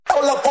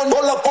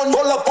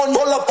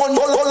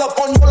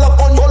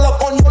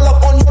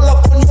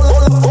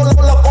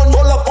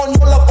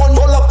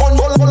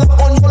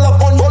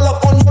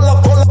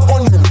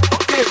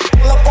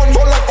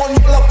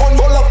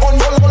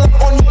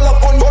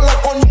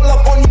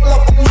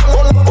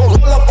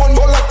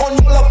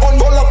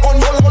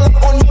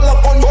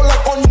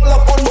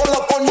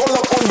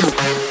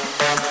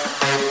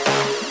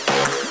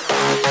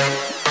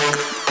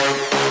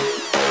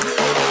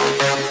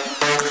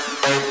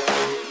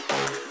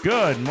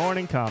Good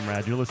morning,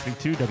 comrade. You're listening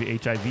to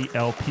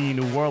WHIV-LP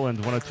New Orleans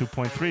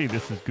 102.3.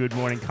 This is Good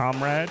Morning,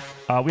 Comrade.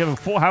 We have a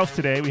full house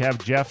today. We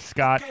have Jeff,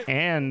 Scott,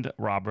 and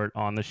Robert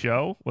on the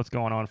show. What's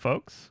going on,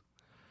 folks?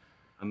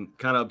 I'm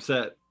kind of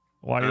upset.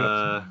 Why are you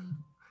upset?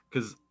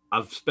 Because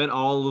I've spent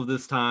all of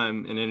this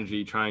time and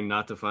energy trying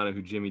not to find out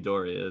who Jimmy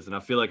Dore is, and I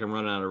feel like I'm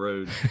running out of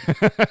road.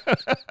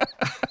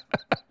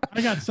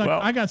 I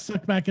got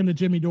sucked back into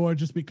Jimmy Dore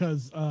just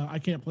because I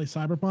can't play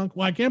Cyberpunk.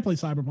 Well, I can play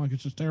Cyberpunk.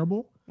 It's just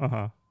terrible.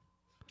 Uh-huh.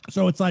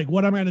 So it's like,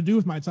 what am I going to do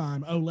with my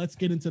time? Oh, let's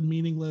get into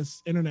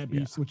meaningless internet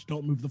beefs, which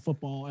don't move the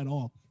football at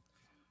all.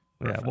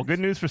 Yeah, well,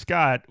 good news for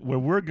Scott. Where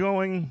we're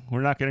going,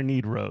 we're not going to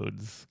need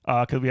roads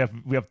because we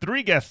have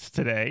three guests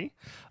today.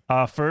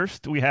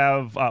 First, we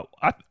have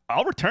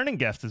all returning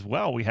guests as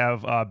well. We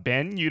have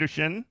Ben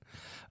Udershin,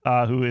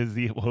 who is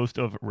the host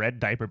of Red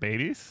Diaper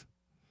Babies.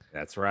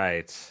 That's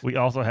right. We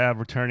also have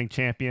returning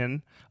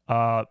champion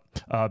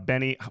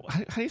Benny.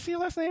 How do you say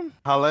your last name?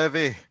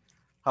 Halevi.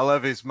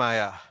 Halevi's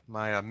my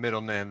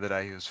middle name that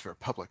I use for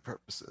public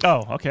purposes.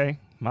 Oh, okay.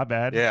 My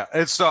bad. Yeah,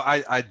 it's so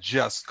I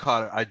just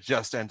caught it. I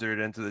just entered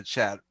it into the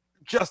chat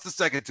just a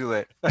second too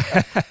late.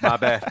 My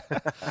bad.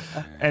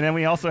 And then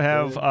we also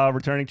have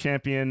returning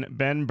champion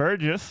Ben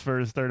Burgess for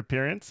his third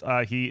appearance.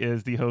 He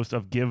is the host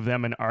of Give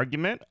Them an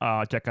Argument.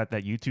 Check out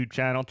that YouTube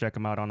channel. Check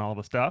him out on all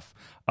the stuff.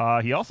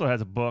 He also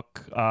has a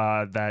book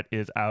that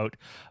is out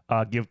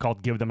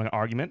called Give Them an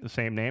Argument, the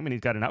same name. And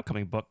he's got an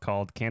upcoming book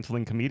called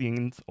Canceling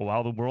Comedians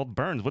While the World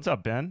Burns. What's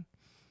up, Ben?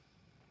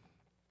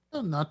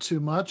 Not too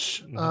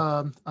much.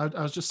 I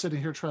was just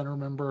sitting here trying to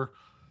remember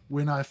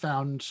when I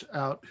found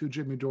out who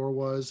Jimmy Dore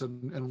was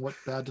and what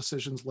bad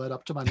decisions led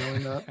up to my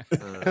knowing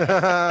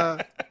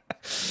that.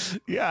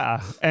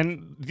 Yeah,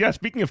 and yeah.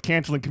 Speaking of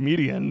canceling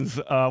comedians,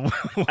 while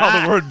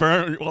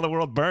the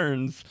world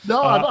burns.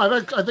 No,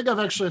 I think I've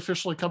actually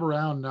officially come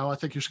around now. I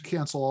think you should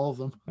cancel all of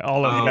them.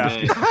 All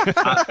of you.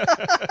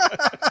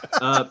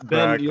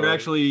 Ben, you're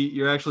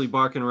actually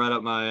barking right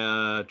up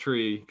my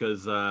tree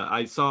because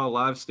I saw a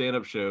live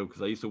stand-up show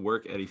because I used to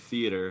work at a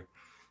theater.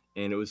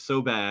 And it was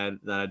so bad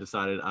that I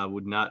decided I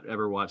would not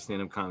ever watch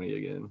stand-up comedy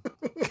again.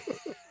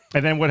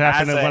 And then what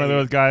happened to one of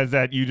those guys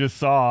that you just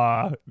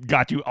saw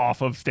got you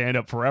off of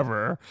stand-up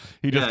forever?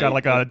 He just got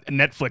like a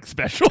Netflix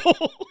special.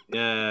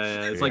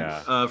 Yeah. It's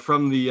like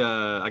from the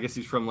I guess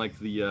he's from like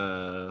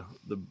the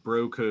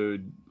bro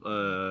code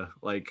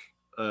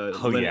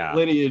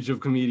lineage of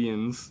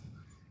comedians.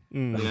 You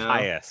know?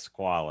 Highest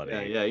quality.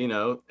 Yeah, you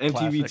know,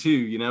 MTV2,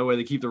 you know, where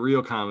they keep the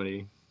real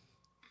comedy.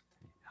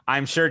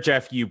 I'm sure,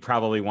 Jeff, you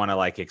probably want to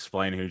like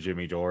explain who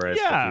Jimmy Dore is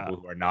for people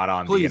who are not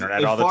on the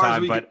internet all the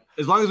time. But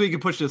as long as we can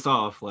push this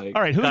off, like,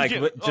 all right, who's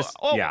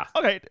yeah.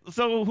 Okay,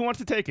 so who wants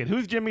to take it?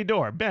 Who's Jimmy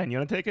Dore? Ben, you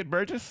want to take it,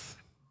 Burgess?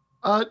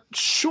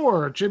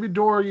 Sure. Jimmy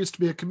Dore used to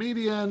be a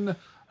comedian,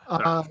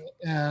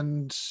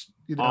 and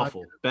you know,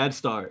 awful, bad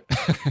start.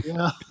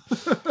 Yeah.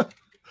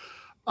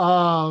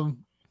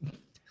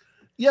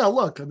 Yeah,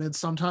 look, I mean,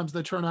 sometimes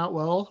they turn out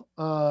well,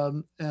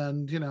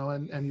 and you know,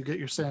 and you get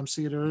your Sam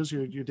Cedars,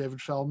 your David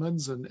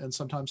Feldmans, and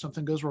sometimes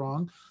something goes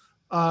wrong,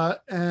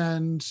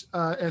 and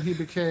he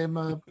became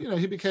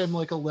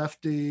like a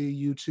lefty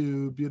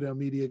YouTube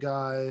media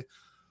guy,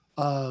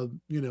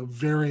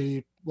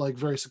 very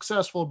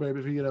successful,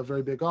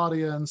 very big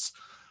audience.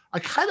 I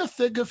kind of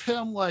think of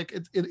him like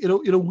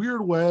in a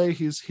weird way.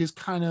 He's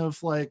kind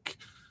of like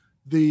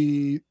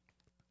the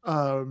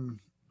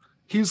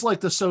he's like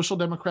the social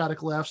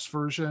democratic left's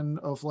version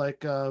of like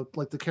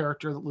the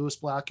character that Louis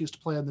Black used to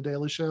play on The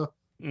Daily Show.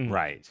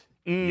 Right.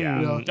 Yeah.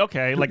 You know?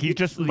 Okay. Like he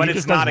just, but he it's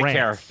just not a rants.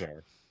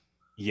 character.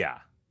 Yeah.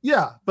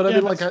 Yeah, but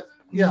I mean,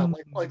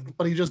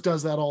 but he just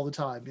does that all the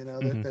time. You know,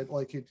 he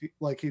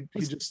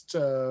just.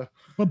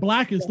 But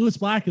Louis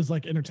Black is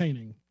like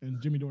entertaining,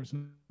 and Jimmy Dore's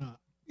not.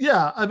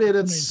 Yeah, I mean,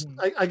 it's.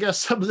 I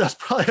guess that's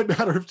probably a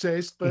matter of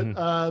taste,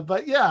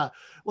 but yeah,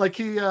 like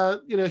he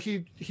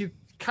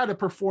kind of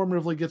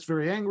performatively gets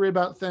very angry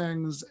about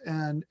things,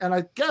 and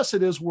I guess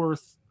it is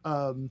worth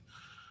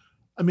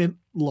I mean,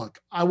 look,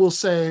 I will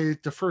say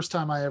the first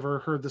time I ever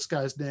heard this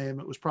guy's name,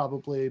 it was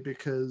probably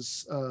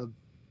because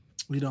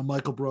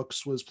Michael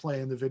Brooks was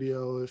playing the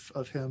video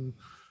of him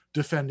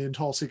defending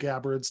Tulsi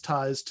Gabbard's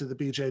ties to the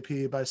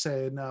BJP by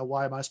saying,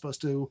 why am I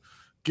supposed to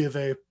give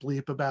a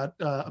bleep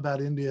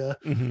about India?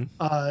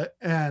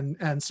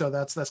 And so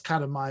that's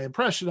kind of my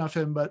impression of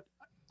him, but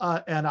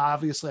and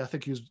obviously I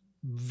think he's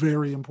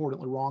very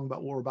importantly wrong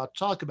about what we're about to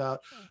talk about.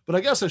 But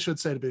I guess I should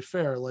say, to be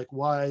fair, like,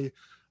 why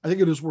I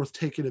think it is worth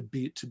taking a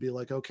beat to be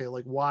like, okay,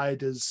 like why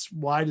does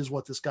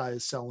what this guy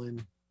is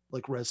selling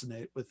like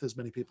resonate with as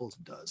many people as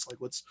it does?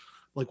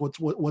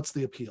 What's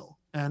the appeal?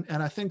 And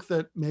I think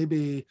that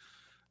maybe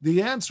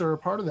the answer,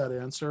 part of that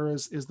answer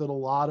is that a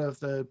lot of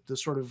the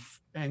sort of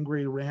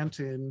angry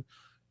ranting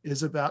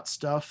is about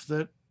stuff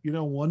that,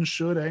 one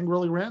should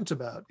angrily rant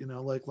about,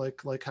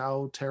 like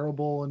how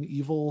terrible and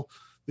evil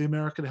the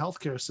American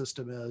healthcare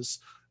system is.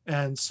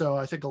 And so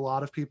I think a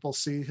lot of people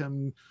see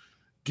him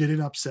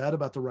getting upset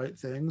about the right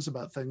things,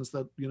 about things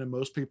that,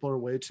 most people are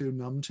way too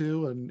numb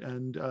to,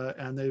 and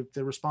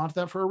they respond to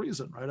that for a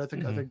reason, right?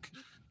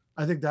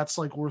 I think that's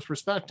like worth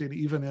respecting,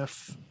 even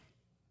if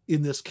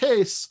in this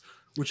case,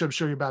 which I'm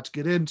sure you're about to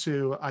get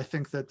into, I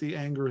think that the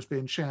anger is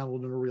being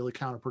channeled in a really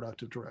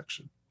counterproductive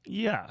direction.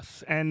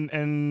 Yes,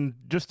 and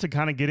just to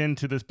kind of get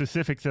into the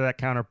specifics of that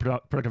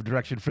counterproductive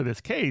direction for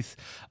this case,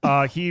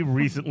 he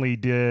recently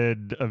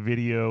did a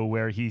video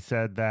where he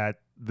said that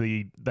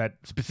that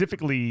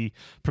specifically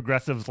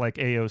progressives like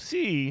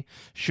AOC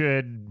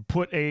should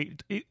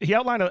he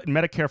outlined a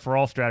Medicare for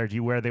All strategy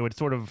where they would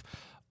sort of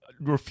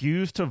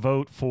refuse to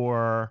vote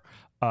for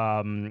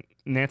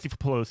Nancy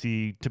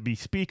Pelosi to be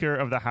Speaker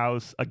of the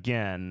House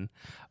again,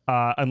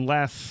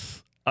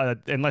 unless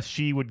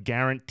she would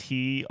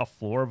guarantee a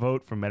floor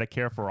vote for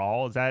Medicare for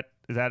All. Is that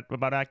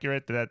about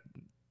accurate?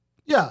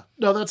 Yeah,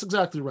 no, that's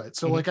exactly right.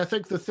 So I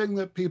think the thing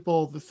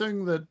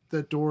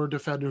that Dora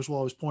defenders will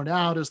always point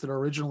out is that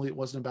originally it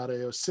wasn't about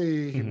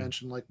AOC. He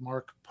mentioned like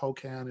Mark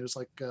Pocan, who's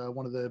like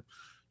one of the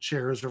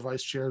chairs or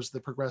vice chairs of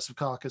the Progressive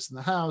Caucus in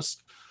the House.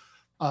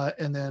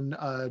 And then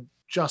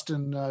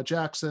Justin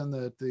Jackson,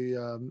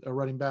 the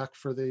running back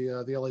for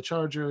the LA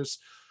Chargers,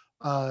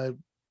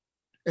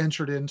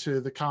 entered into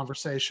the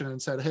conversation and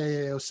said,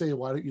 "Hey, AOC,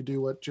 why don't you do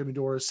what Jimmy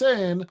Dore is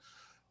saying?"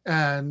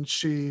 And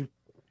she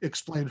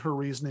explained her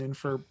reasoning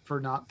for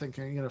not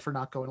thinking, for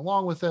not going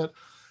along with it.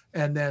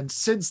 And then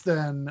since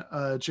then,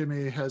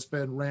 Jimmy has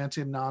been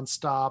ranting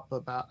nonstop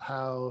about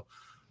how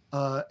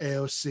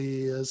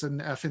AOC is an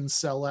effing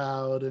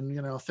sellout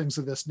and, things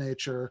of this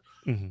nature.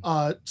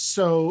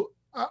 So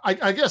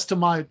I guess to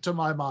my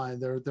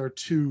mind, there are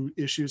two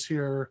issues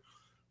here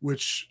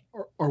which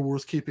are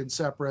worth keeping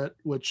separate,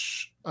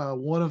 which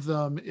one of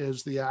them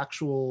is the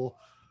actual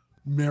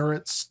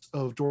merits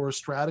of Dora's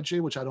strategy,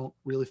 which I don't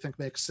really think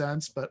makes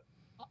sense, but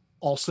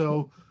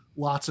also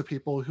lots of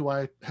people who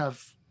I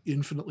have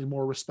infinitely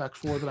more respect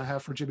for than I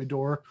have for Jimmy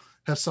Dore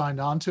have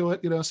signed on to it,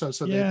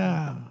 so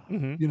yeah.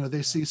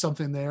 They see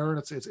something there,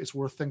 and it's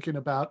worth thinking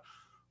about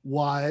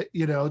why,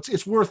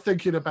 it's worth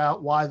thinking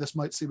about why this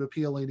might seem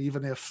appealing,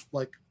 even if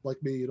like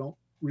me, you don't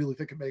really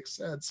think it makes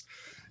sense.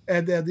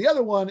 And then the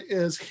other one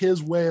is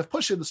his way of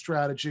pushing the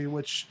strategy,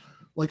 which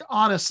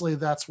honestly,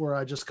 that's where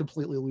I just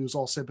completely lose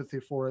all sympathy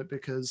for it,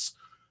 because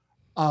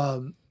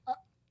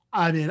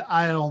I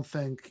don't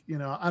think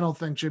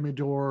Jimmy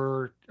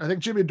Dore. I think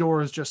Jimmy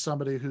Dore is just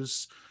somebody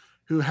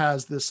who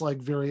has this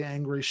very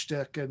angry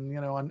shtick, and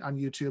on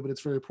YouTube, and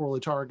it's very poorly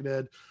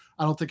targeted.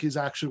 I don't think he's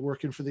actually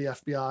working for the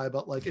FBI,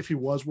 but if he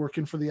was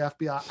working for the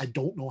FBI, I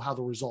don't know how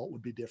the result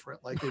would be different.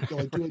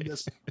 Doing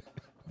this,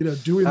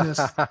 doing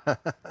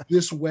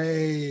this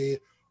way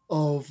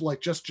of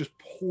just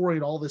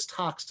pouring all this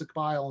toxic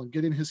bile and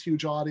getting his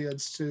huge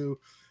audience to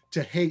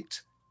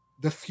hate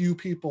the few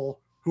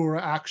people who are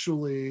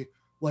actually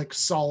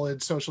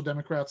solid social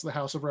democrats in the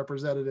House of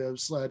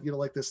Representatives,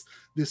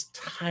 this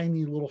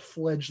tiny little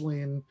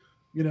fledgling,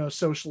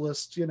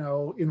 socialist,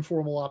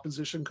 informal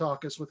opposition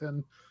caucus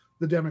within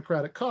the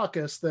Democratic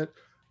caucus. That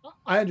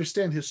I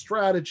understand his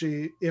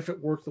strategy if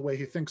it worked the way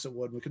he thinks it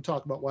would. We can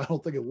talk about why I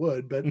don't think it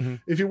would, but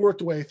if he worked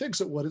the way he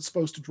thinks it would, it's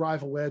supposed to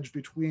drive a wedge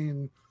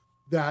between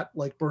that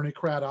Bernie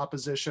Crat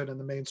opposition and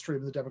the mainstream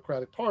of the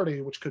Democratic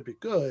Party, which could be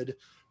good.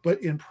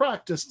 But in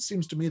practice, it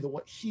seems to me that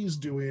what he's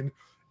doing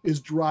is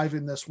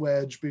driving this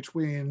wedge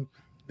between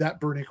that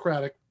Bernie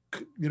Craddock,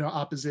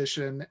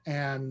 opposition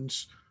and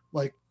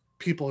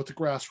people at the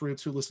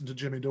grassroots who listen to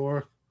Jimmy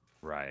Dore.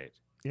 Right.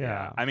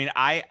 Yeah. I mean,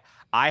 I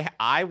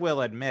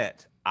will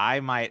admit I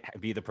might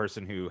be the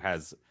person who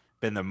has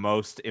been the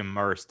most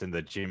immersed in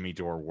the Jimmy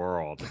Dore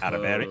world out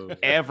of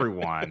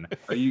everyone.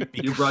 Are you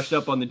brushed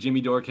up on the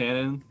Jimmy Dore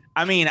canon?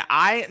 I mean,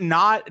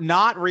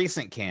 not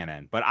recent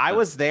canon, but I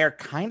was there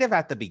kind of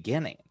at the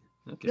beginning.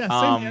 Okay.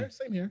 Yeah,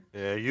 same here.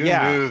 Yeah, you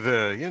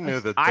knew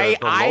the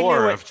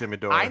lore of Jimmy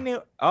Dore. I knew.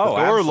 Oh,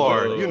 the Dore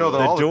lore. You know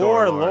the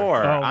Dore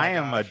lore. Oh, I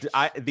am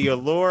the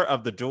allure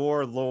of the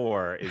Dore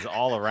lore is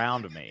all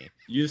around me.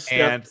 You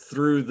stepped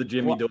through the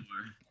Jimmy Dore.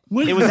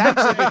 It was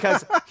actually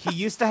because he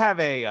used to have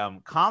a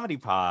comedy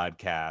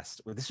podcast.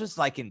 This was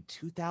in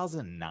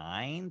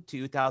 2009,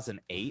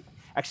 2008.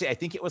 Actually, I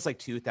think it was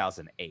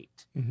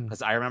 2008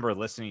 because I remember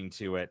listening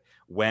to it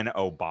when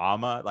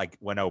Obama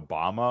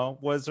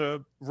was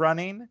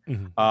running.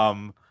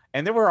 And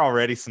there were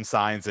already some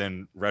signs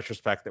in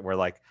retrospect that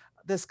were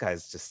this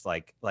guy's just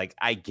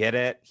I get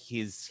it.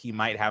 He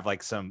might have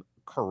some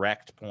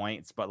correct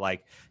points, but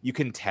you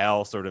can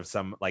tell sort of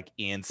some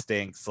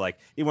instincts.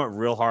 He went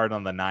real hard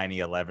on the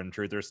 9/11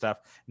 truther stuff.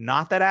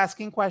 Not that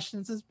asking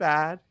questions is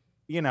bad,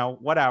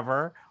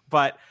 whatever,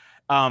 but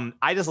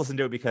I just listened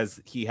to it because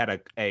he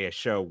had a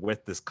show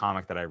with this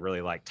comic that I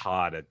really like,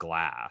 Todd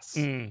Glass.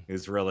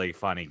 Who's a really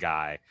funny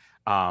guy.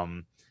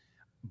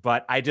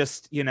 But I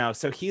just,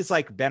 so he's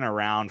like been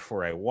around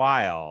for a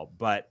while,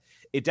 but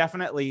it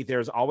definitely,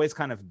 there's always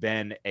kind of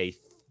been a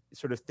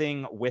sort of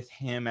thing with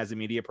him as a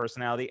media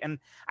personality. And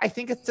I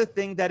think it's a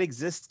thing that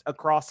exists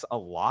across a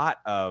lot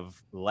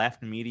of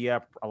left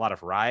media, a lot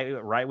of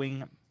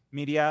right-wing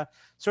media,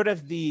 sort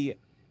of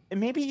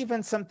maybe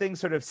even something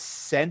sort of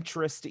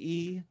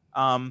centrist-y,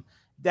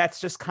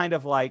 that's just kind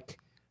of like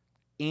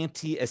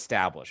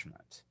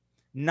anti-establishment.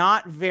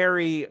 Not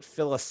very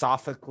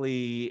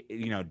philosophically,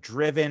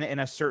 driven in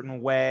a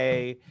certain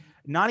way.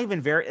 Not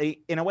even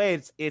very, in a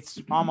way,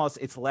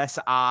 it's less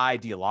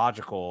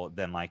ideological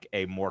than like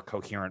a more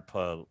coherent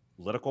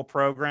political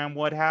program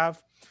would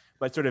have,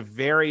 but sort of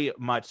very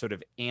much sort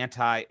of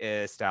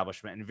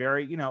anti-establishment and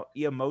very,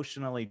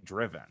 emotionally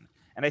driven.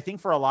 And I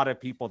think for a lot of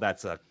people,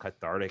 that's a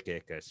cathartic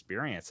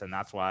experience. And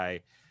that's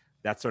why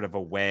that's sort of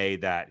a way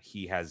that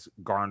he has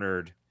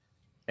garnered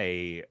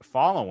a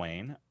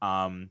following.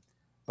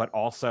 But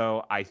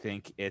also, I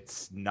think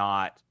it's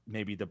not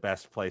maybe the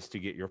best place to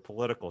get your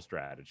political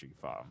strategy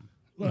from.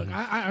 Look,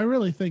 I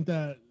really think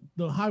that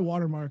the high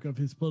watermark of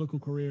his political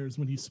career is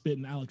when he spit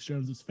in Alex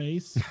Jones's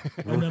face,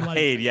 and then when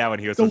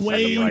he was the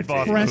wave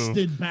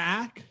crested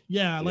back.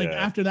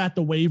 After that,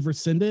 the wave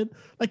rescinded.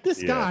 Like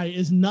this guy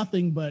is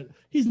nothing but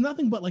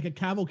like a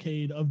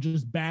cavalcade of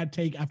just bad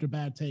take after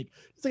bad take.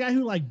 He's the guy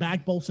who like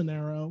backed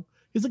Bolsonaro.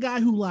 He's the guy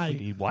who like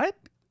what?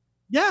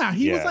 Yeah,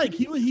 he was like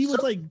he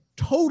was like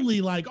totally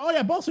like, oh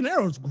yeah,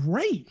 Bolsonaro's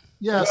great.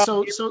 Yeah,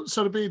 so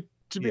to be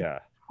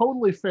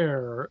totally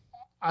fair,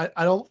 I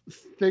don't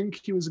think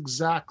he was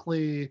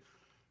exactly.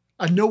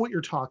 I know what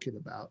you're talking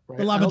about, right?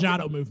 The Lava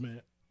Jato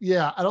movement.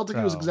 Yeah, I don't think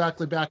he was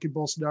exactly backing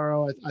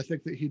Bolsonaro. I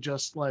think that he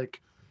just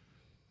like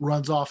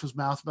runs off his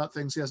mouth about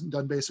things he hasn't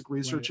done basic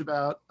research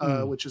about,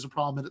 which is a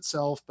problem in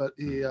itself. But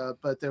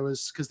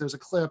there's a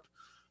clip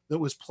that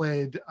was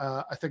played,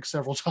 I think,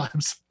 several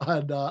times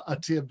on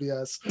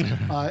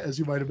TMBS, as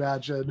you might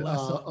imagine,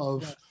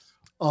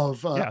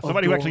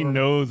 somebody who actually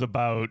knows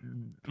about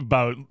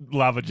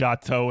Lava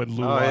Jato and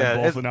Lula and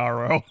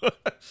Bolsonaro.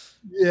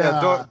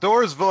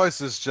 Dora's voice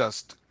is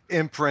just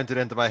imprinted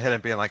into my head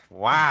and being like,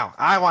 wow,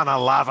 I want a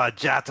Lava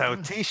Jato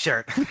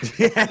t-shirt.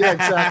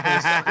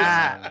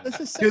 Exactly.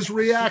 His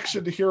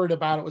reaction to hearing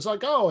about it was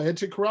like, oh,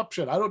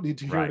 anti-corruption. I don't need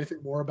to hear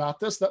anything more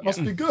about this. That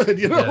must be good,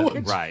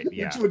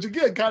 Which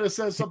again kind of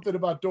says something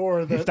about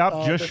Dora. He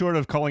stopped just short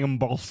of calling him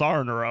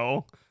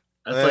Bolsonaro.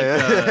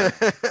 I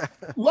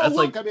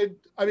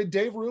mean,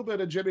 Dave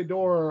Rubin and Jimmy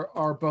Dore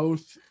are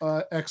both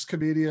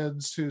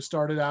ex-comedians who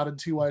started out in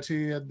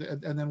TYT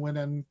and then went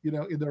in,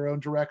 in their own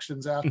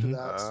directions after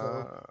that.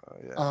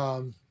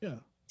 So,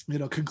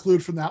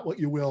 conclude from that what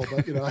you will,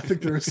 but I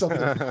think there is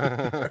something.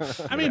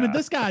 I mean, but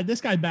this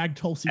guy bagged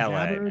Tulsi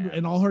Gabbard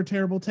and all her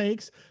terrible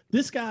takes.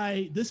 This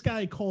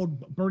guy called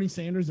Bernie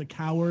Sanders a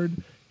coward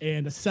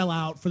and a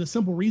sellout for the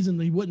simple reason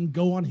that he wouldn't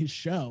go on his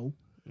show.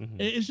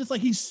 It's just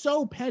like he's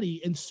so petty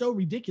and so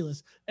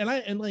ridiculous, and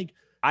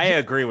I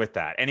agree with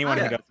that. Anyone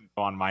who doesn't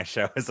go on my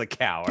show is a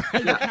coward.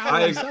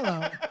 I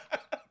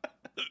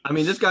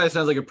mean, this guy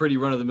sounds like a pretty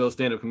run-of-the-mill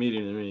stand-up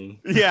comedian to me.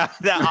 Yeah,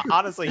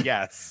 honestly,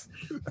 yes.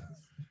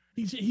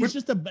 He's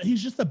just a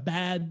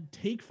bad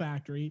take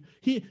factory.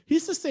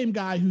 He's the same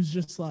guy who's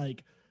just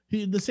like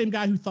the same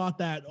guy who thought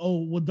that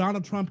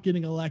Donald Trump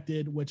getting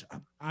elected, which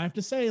I have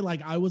to say,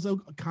 like I was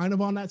kind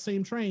of on that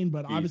same train,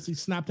 but obviously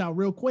snapped out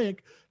real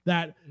quick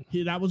that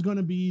was going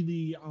to be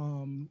the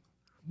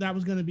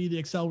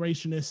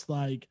accelerationist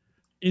like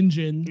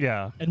engine.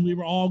 Yeah, and we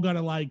were all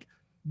gonna like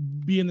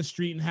be in the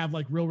street and have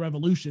like real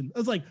revolution.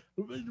 It's like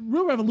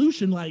real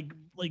revolution, like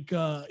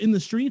in the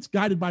streets,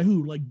 guided by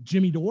who? Like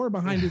Jimmy Dore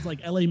behind his like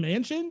LA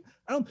mansion.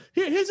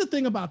 Here's the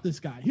thing about this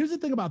guy. Here's the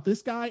thing about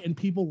this guy and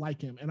people like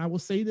him. And I will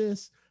say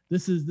this.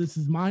 This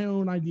is my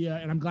own idea,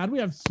 and I'm glad we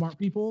have smart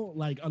people,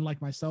 like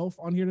unlike myself,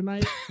 on here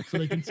tonight, so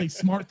they can say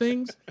smart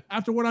things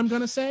after what I'm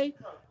gonna say.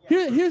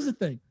 Here's the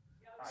thing.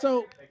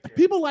 So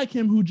people like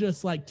him who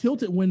just like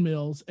tilt at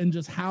windmills and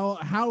just howl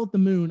at the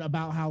moon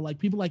about how like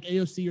people like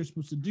AOC are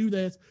supposed to do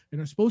this and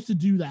are supposed to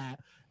do that,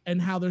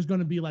 and how there's going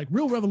to be like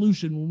real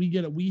revolution when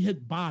we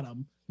hit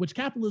bottom, which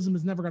capitalism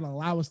is never going to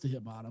allow us to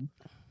hit bottom.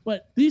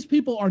 But these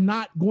people are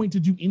not going to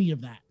do any of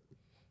that.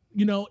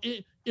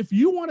 If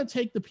you want to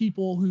take the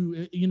people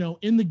who,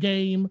 in the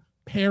game,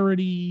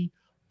 parody,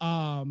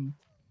 a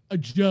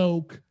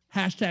joke,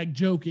 hashtag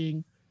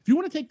joking, if you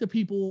want to take the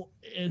people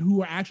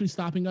who are actually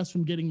stopping us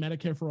from getting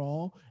Medicare for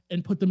all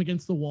and put them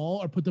against the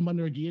wall or put them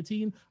under a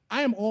guillotine,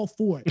 I am all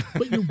for it.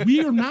 But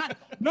we are not,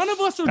 none of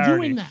us are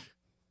doing that.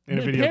 In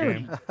a video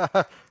game.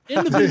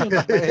 In the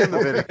video game.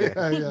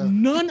 But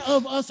none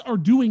of us are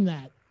doing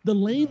that. The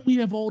lane we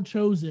have all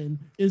chosen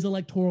is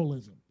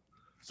electoralism.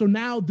 So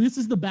now this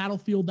is the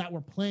battlefield that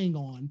we're playing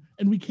on,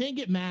 and we can't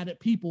get mad at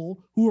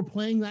people who are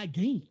playing that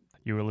game.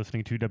 You are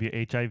listening to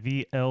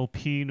WHIV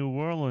LP New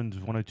Orleans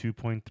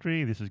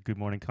 102.3. This is Good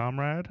Morning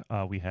Comrade.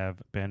 We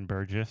have Ben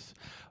Burgess,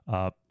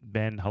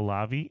 Ben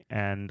Halavi,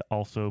 and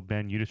also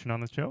Ben Yudishin on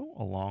the show,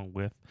 along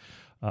with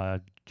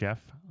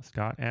Jeff,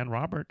 Scott, and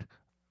Robert.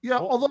 Yeah,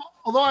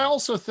 although I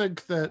also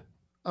think that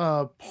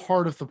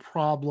part of the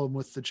problem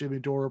with the Jimmy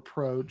Dore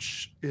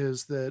approach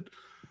is that,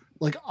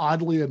 like,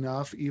 oddly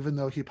enough, even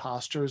though he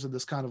postures in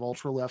this kind of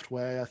ultra left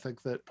way, I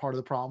think that part of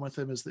the problem with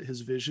him is that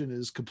his vision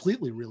is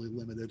completely really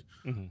limited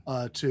to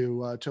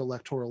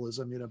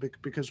electoralism. You know,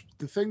 because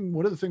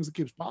one of the things that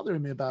keeps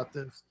bothering me about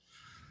this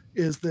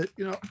is that,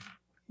 you know,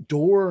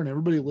 Dore and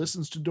everybody who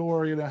listens to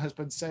Dore, you know, has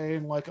been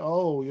saying like,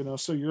 oh, you know,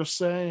 so you're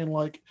saying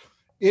like,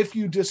 if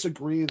you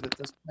disagree that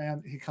this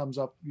plan he comes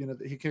up, you know,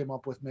 that he came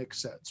up with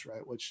makes sense,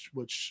 right? Which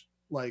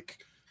like,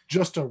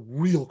 just to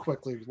real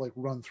quickly like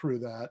run through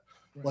that.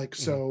 Like,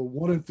 so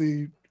one of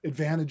the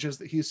advantages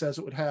that he says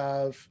it would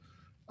have,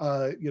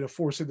 you know,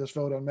 forcing this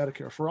vote on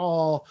Medicare for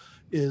all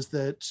is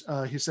that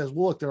he says,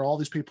 well, look, there are all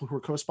these people who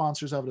are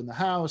co-sponsors of it in the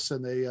House,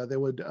 and they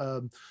would,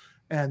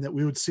 and that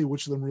we would see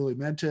which of them really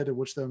meant it, and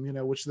which of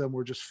them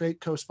were just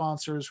fake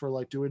co-sponsors who are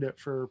like doing it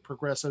for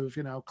progressive,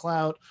 you know,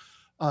 clout.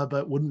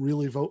 But wouldn't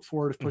really vote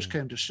for it if push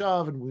came to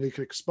shove, and we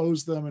could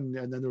expose them, and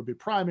then there would be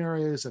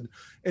primaries. And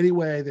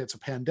anyway, it's a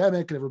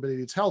pandemic and everybody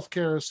needs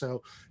healthcare.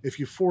 So if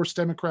you force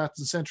Democrats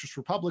and centrist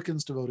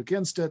Republicans to vote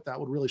against it, that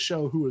would really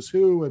show who is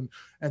who,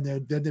 and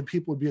then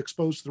people would be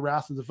exposed to the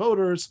wrath of the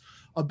voters.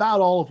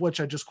 About all of which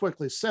I just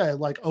quickly say,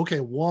 like, okay,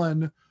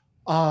 one,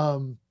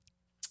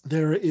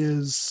 there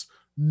is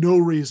no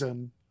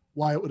reason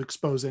why it would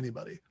expose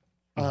anybody.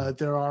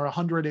 There are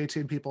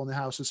 118 people in the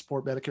House who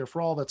support Medicare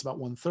for all. That's about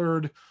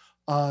 1/3.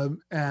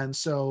 And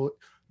so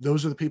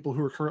those are the people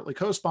who are currently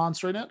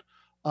co-sponsoring it.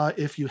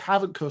 If you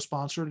haven't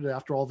co-sponsored it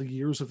after all the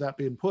years of that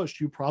being pushed,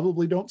 you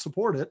probably don't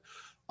support it.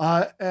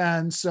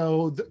 And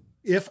so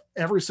if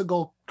every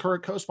single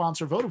current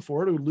co-sponsor voted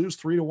for it, it would lose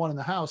 3-1 in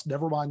the House,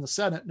 never mind the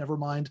Senate, never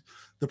mind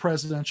the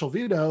presidential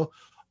veto.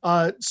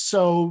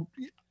 So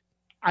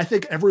I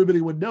think everybody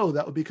would know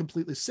that would be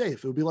completely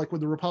safe. It would be like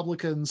when the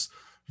Republicans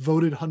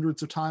voted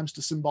hundreds of times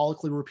to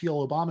symbolically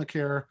repeal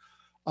Obamacare,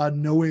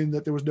 knowing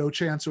that there was no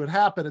chance it would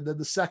happen. And then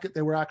the second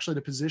they were actually in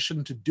a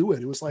position to do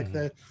it, it was like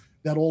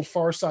that old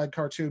Far Side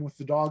cartoon with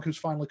the dog who's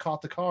finally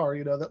caught the car,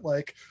 you know, that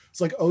like, it's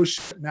like, oh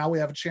shit, now we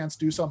have a chance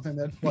to do something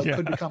that like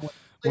could become like,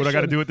 what do I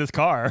got to do with this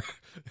car?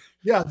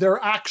 Yeah, there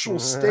are actual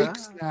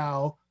stakes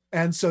now.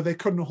 And so they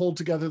couldn't hold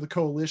together the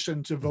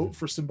coalition to vote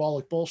for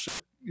symbolic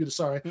bullshit. You know,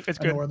 sorry, it's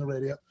I know we're on the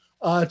radio.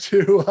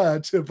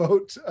 To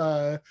vote,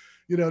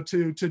 you know,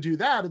 to do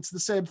that. It's the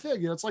same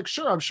thing. You know, it's like,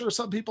 sure, I'm sure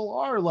some people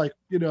are like,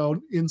 you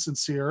know,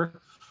 insincere,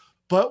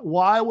 but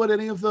why would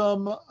any of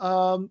them,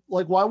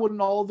 like, why wouldn't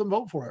all of them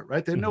vote for it,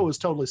 right? They know it's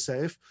totally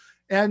safe.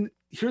 And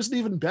here's an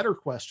even better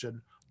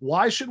question.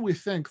 Why should we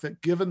think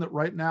that, given that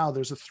right now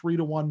there's a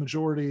 3-1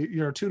 majority, you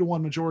know,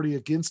 2-1 majority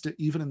against it,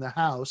 even in the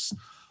House,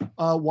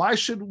 why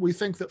should we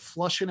think that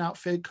flushing out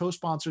fake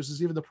co-sponsors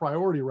is even the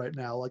priority right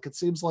now? Like, it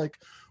seems like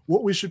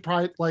what we should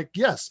probably, like,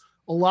 yes,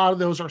 a lot of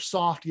those are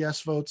soft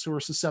yes votes who are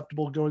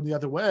susceptible to going the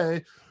other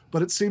way,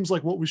 but it seems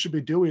like what we should be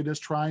doing is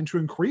trying to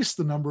increase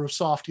the number of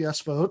soft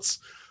yes votes,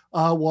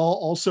 while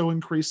also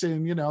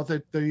increasing, you know,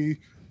 the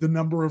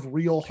number of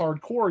real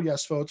hardcore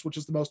yes votes, which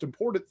is the most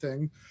important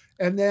thing.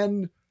 And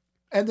then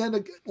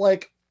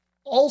like,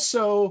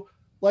 also,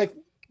 like,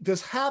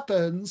 this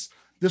happens,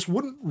 this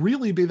wouldn't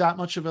really be that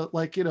much of a,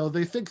 like, you know,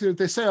 they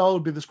say, oh, it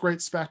would be this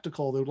great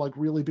spectacle. There would like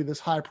really be this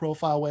high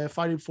profile way of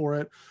fighting for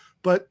it.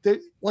 But they,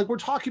 like, we're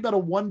talking about a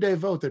one-day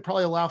vote. They'd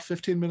probably allow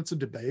 15 minutes of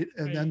debate,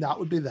 and then that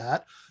would be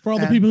that. For all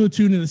the people who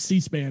tune into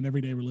C-SPAN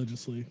every day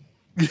religiously.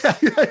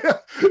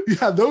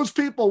 Yeah. Those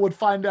people would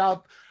find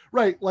out,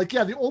 right? Like,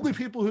 yeah, the only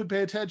people who'd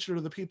pay attention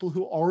are the people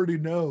who already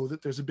know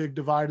that there's a big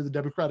divide in the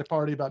Democratic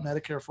Party about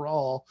Medicare for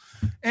all,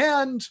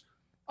 and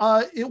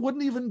it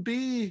wouldn't even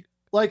be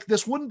like,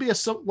 this wouldn't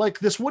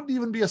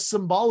even be a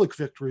symbolic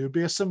victory. It would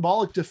be a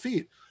symbolic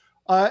defeat.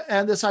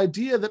 And this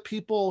idea that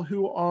people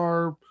who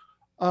are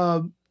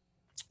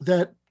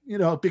that, you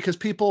know, because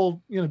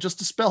people, you know, just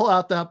to spell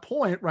out that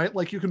point, right?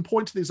 Like, you can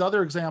point to these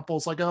other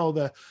examples, like, oh,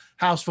 the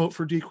House vote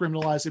for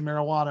decriminalizing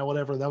marijuana,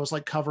 whatever, that was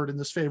like covered in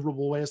this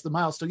favorable way as the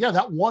milestone. Yeah,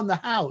 that won the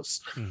House.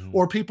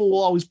 Or people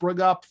will always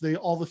bring up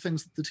all the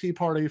things that the Tea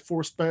Party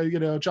forced by, you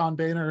know, John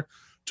Boehner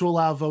to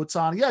allow votes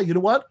on. Yeah, you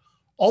know what?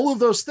 All of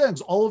those things,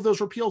 all of those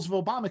repeals of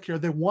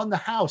Obamacare, they won the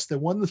House, they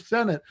won the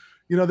Senate.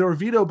 You know, they were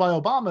vetoed by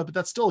Obama, but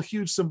that's still a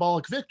huge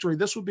symbolic victory.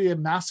 This would be a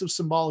massive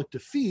symbolic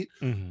defeat,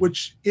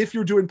 which, if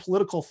you're doing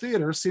political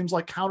theater, seems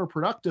like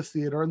counterproductive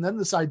theater. And then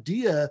this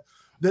idea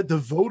that the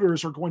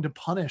voters are going to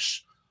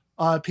punish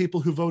people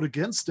who vote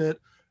against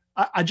it,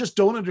 I just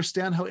don't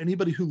understand how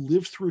anybody who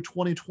lived through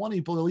 2020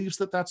 believes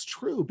that that's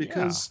true.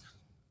 Because,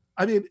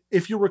 I mean,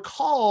 if you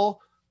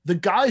recall, the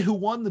guy who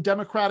won the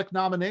Democratic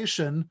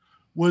nomination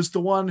was the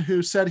one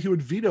who said he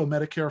would veto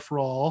Medicare for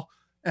all.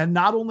 And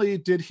not only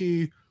did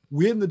he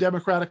win the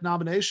Democratic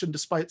nomination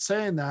despite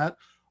saying that,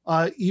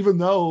 even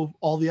though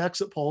all the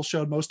exit polls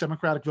showed most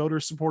Democratic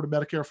voters supported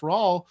Medicare for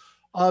all,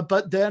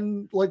 But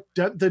then, like,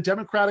 the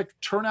Democratic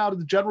turnout in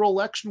the general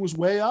election was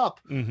way up.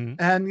 Mm-hmm.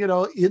 And, you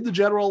know, in the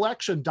general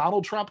election,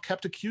 Donald Trump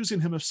kept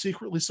accusing him of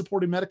secretly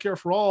supporting Medicare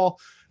for all,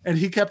 and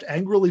he kept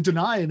angrily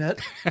denying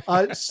it.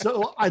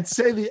 So I'd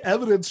say the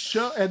evidence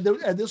show, and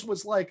this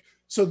was like,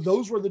 so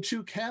those were the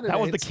two candidates. That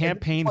was the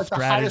campaign like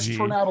strategy. the highest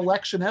turnout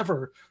election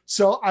ever.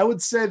 So I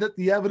would say that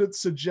the evidence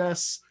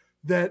suggests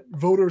that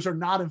voters are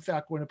not, in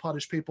fact, going to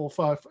punish people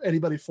for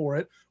anybody for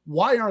it.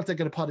 Why aren't they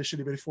going to punish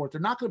anybody for it?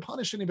 They're not going to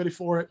punish anybody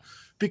for it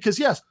because,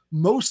 yes,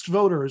 most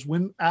voters,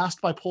 when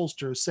asked by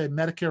pollsters, say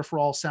Medicare for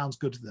all sounds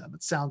good to them.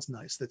 It sounds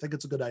nice. They think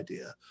it's a good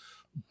idea.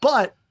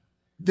 But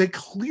they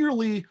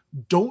clearly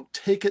don't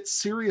take it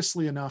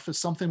seriously enough as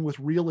something with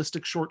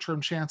realistic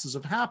short-term chances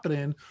of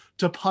happening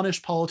to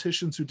punish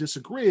politicians who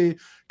disagree,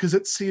 because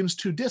it seems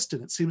too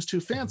distant. It seems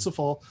too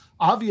fanciful.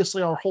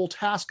 Obviously, our whole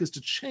task is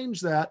to change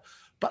that.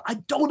 But I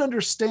don't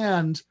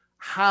understand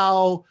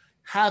how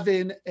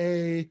having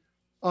a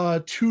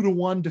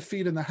 2-1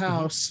 defeat in the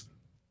House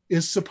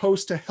is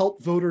supposed to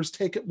help voters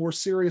take it more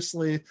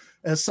seriously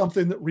as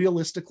something that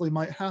realistically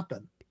might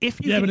happen. If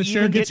you but it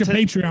sure gets your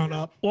Patreon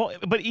up. Well,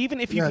 but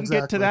even if you can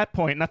get to that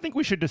point, and I think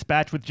we should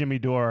dispatch with Jimmy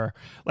Dore,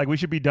 like we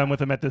should be done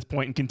with him at this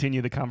point and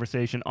continue the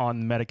conversation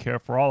on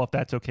Medicare for all, if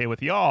that's okay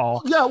with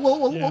y'all. Yeah,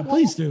 well,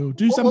 please do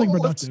something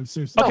productive.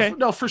 Seriously. Okay.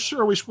 No, for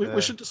sure. We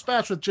should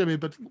dispatch with Jimmy,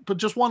 but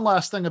just one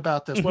last thing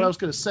about this. What I was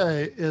going to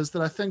say is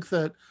that I think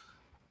that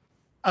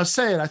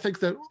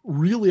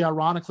really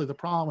ironically, the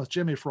problem with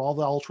Jimmy, for all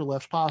the ultra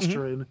left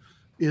posturing,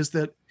 is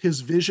that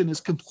his vision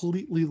is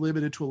completely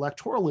limited to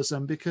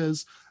electoralism,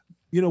 because,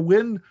 you know,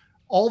 when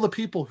all the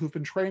people who've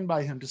been trained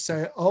by him to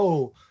say,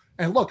 oh,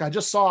 and look, I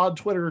just saw on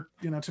Twitter,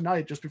 you know,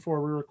 tonight, just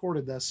before we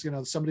recorded this, you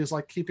know, somebody's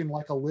like keeping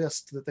like a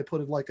list that they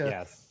put in like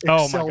a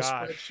Excel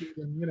spreadsheet,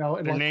 and, you know,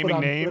 and they're like naming put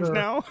on names Twitter.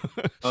 now.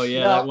 Oh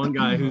yeah, that one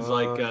guy who's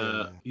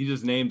he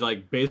just named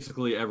like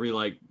basically every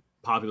like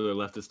popular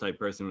leftist type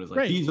person, was like,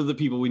 Great. These are the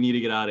people we need to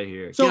get out of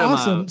here. So Get 'em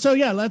awesome. out. So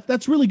yeah,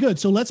 that's really good.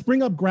 So let's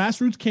bring up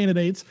grassroots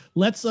candidates.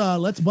 Let's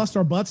bust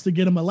our butts to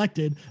get them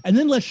elected, and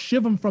then let's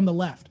shiv them from the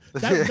left.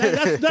 That's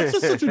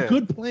just such a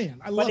good plan.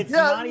 I love But it. it's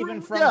not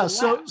even from the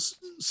left.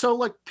 So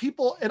like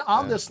people, and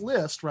on this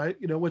list, right,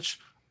 you know, which,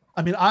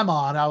 I mean, I'm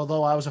on,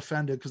 although I was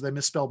offended because they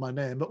misspelled my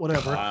name, but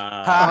whatever.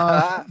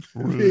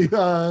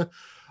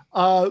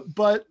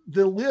 But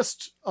the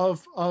list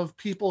of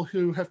people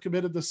who have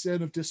committed the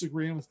sin of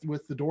disagreeing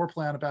with the Dore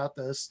plan about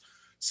this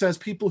says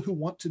people who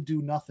want to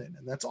do nothing,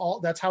 and that's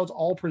how it's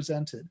all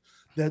presented.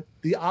 That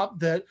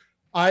that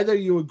either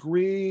you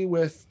agree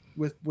with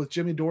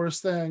Jimmy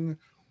Dore's thing,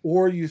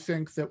 or you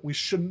think that we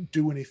shouldn't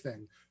do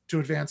anything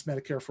to advance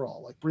Medicare for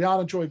all. Like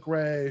Brianna Joy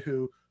Gray,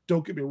 who,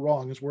 don't get me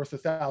wrong, is worth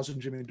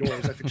 1,000 Jimmy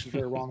Dores. I think she's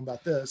very wrong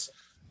about this.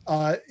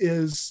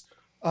 Is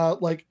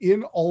like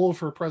in all of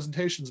her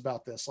presentations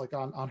about this, like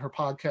on her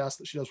podcast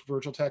that she does with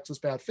Virgil Texas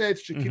Bad Faith,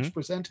 she keeps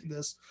presenting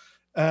this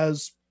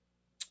as,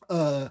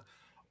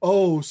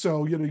 oh,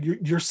 so, you know,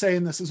 you're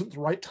saying this isn't the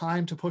right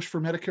time to push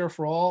for Medicare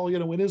for all, you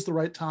know, when is the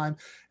right time?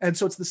 And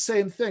so it's the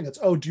same thing. It's,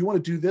 oh, do you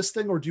want to do this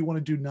thing or do you want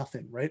to do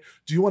nothing, right?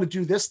 Do you want to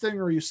do this thing,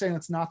 or are you saying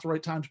it's not the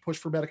right time to push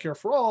for Medicare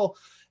for all?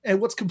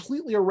 And what's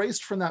completely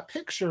erased from that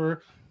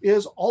picture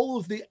is all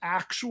of the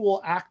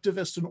actual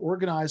activists and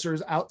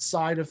organizers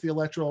outside of the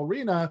electoral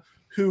arena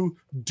who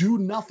do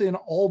nothing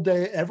all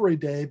day, every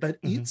day, but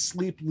eat,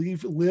 sleep,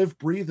 live,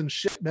 breathe, and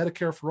shit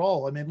Medicare for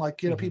all. I mean,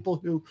 like, you know, people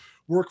who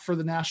work for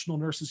the National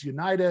Nurses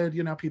United,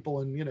 you know,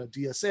 people in, you know,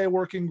 DSA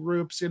working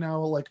groups, you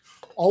know, like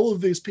all of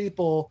these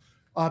people,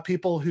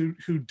 people who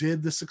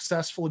did the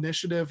successful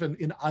initiative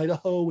in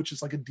Idaho, which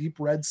is like a deep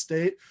red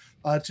state,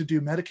 to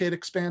do Medicaid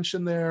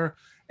expansion there.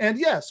 And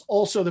yes,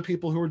 also the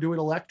people who are doing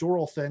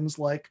electoral things,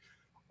 like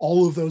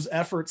all of those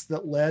efforts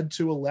that led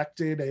to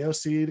electing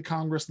AOC to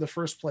Congress in the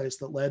first place,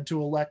 that led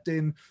to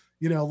electing,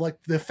 you know, like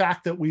the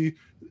fact that we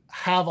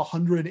have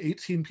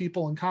 118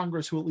 people in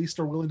Congress who at least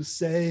are willing to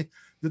say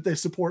that they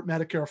support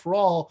Medicare for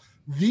all.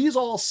 These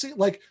all seem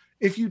like,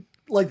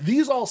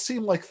 these all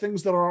seem like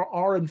things that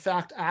are in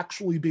fact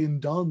actually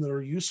being done that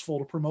are useful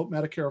to promote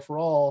Medicare for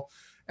all.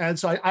 And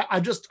so I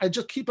just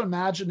keep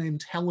imagining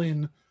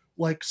telling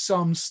like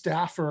some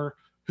staffer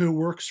who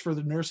works for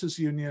the nurses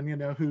union, you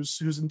know,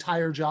 whose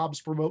entire job is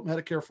to promote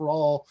Medicare for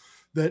all,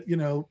 that, you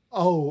know,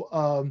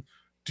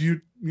 do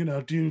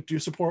you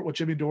support what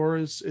Jimmy Dore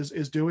is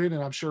doing?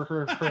 And I'm sure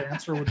her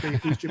answer would be,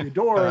 who's Jimmy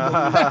Dore?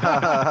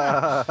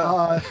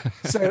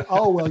 Saying,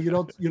 oh, well, you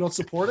don't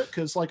support it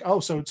because, like, oh,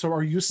 so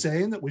are you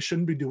saying that we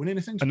shouldn't be doing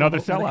anything to another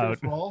promote Medicare sellout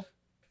for all?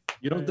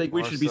 You don't think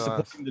we should be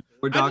supporting the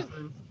Dore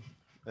doctrine?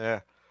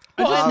 Yeah.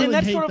 Well, really and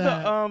that's hate sort of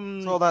that.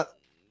 So that.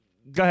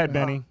 Go ahead,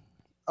 Benny.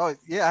 Oh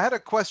yeah, I had a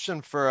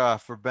question for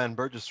Ben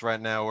Burgess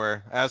right now,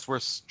 where as we're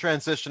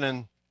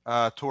transitioning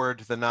toward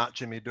the not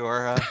Jimmy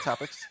Dore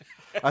topics,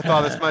 I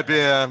thought this might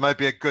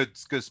be a good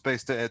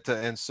space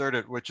to insert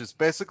it, which is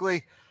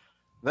basically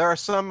there are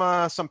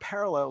some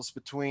parallels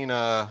between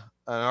an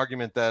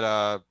argument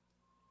that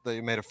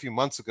you made a few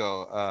months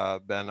ago,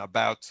 Ben,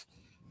 about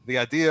the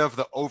idea of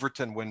the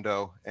Overton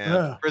window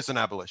and prison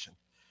abolition.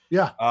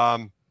 Yeah.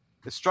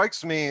 it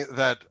strikes me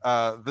that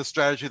the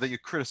strategy that you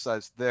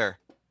criticized there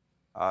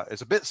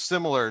is a bit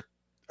similar.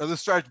 The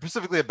strategy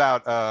specifically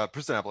about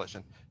prison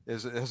abolition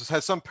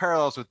has some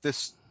parallels with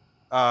this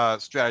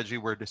strategy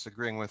we're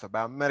disagreeing with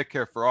about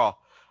Medicare for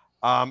all.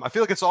 I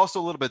feel like it's also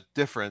a little bit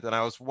different, and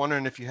I was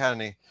wondering if you had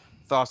any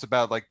thoughts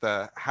about like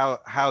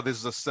how this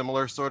is a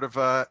similar sort of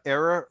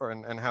error,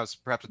 and how it's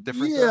perhaps a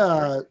different.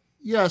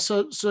 Yeah.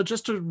 So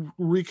just to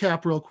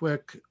recap real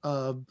quick,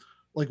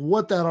 like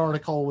what that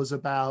article was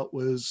about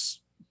was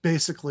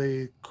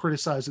basically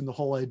criticizing the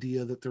whole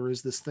idea that there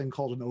is this thing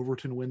called an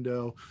Overton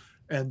window,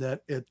 and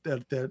that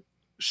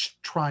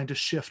trying to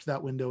shift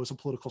that window is a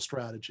political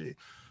strategy.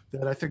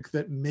 That I think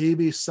that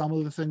maybe some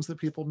of the things that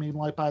people mean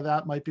like by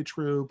that might be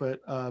true, but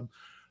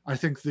I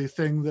think the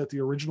thing that the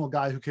original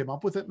guy who came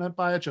up with it meant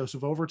by it,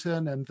 Joseph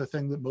Overton, and the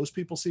thing that most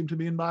people seem to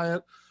mean by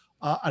it,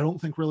 I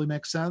don't think really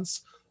makes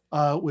sense,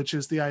 which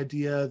is the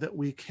idea that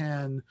we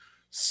can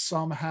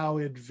somehow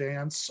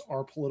advance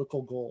our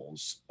political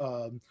goals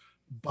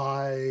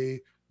by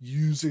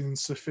using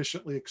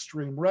sufficiently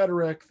extreme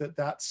rhetoric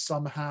that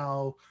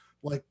somehow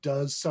like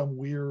does some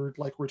weird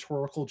like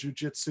rhetorical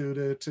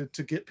jujitsu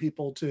to get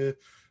people to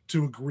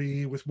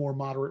agree with more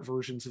moderate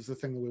versions of the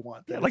thing that we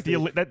want. Yeah, like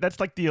that's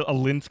like the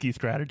Alinsky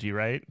strategy,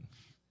 right?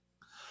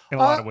 In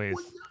a lot of ways.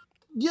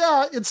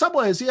 Yeah, in some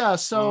ways, yeah.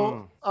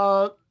 So,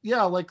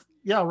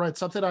 right.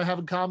 Something I have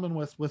in common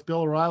with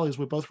Bill O'Reilly is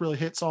we both really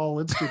hate Saul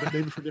Alinsky, but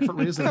maybe for different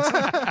reasons.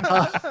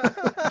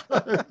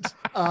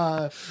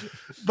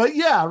 But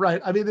yeah,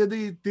 right. I mean, in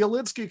the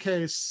Alinsky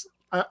case,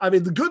 I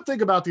mean, the good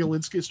thing about the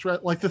Alinsky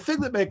like the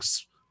thing that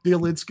makes the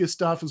Alinsky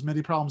stuff, as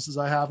many problems as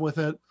I have with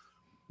it,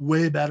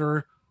 way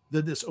better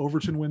than this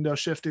Overton window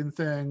shifting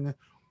thing,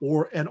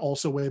 and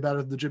also way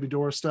better than the Jimmy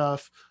Dore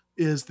stuff,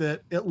 is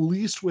that at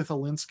least with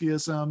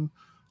Alinskyism,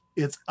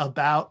 it's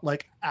about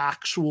like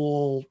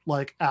actual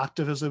like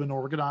activism and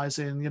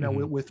organizing,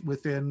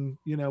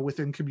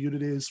 within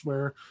communities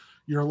where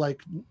you're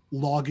like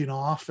logging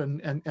off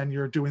and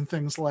you're doing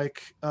things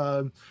like,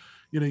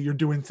 you're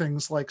doing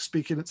things like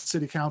speaking at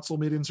city council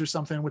meetings or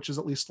something, which is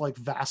at least like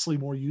vastly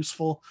more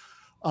useful.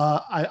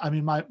 I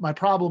mean, my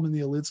problem in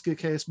the Alinsky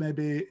case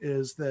maybe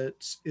is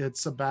that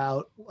it's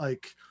about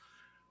like,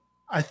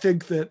 I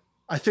think that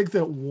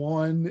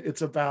one,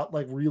 it's about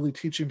like really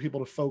teaching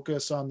people to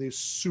focus on these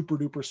super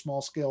duper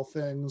small scale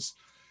things,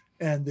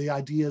 and the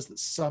idea is that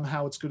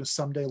somehow it's going to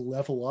someday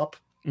level up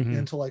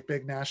into like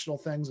big national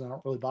things. And I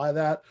don't really buy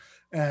that.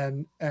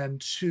 And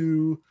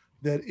two,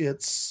 that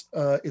it's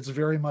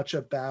very much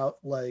about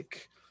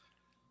like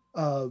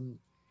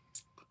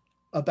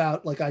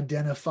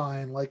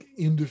identifying like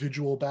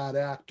individual bad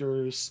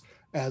actors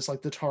as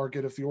like the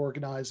target of the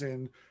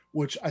organizing,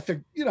 which I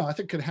think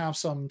can have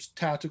some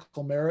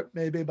tactical merit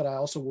maybe, but I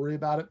also worry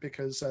about it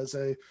because as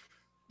an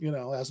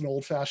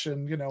old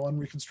fashioned,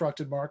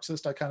 unreconstructed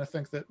Marxist, I kind of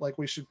think that like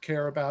we should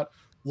care about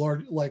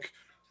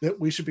that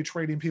we should be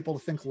training people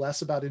to think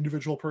less about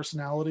individual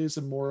personalities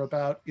and more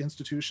about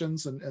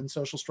institutions and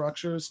social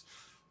structures.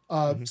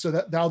 So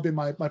that'll be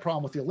my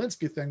problem with the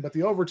Alinsky thing. But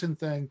the Overton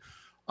thing,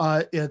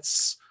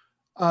 it's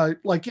so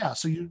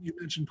you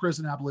mentioned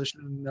prison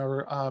abolition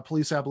or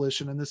police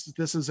abolition, and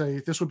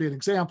this would be an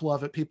example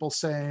of it. People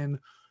saying,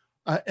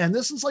 and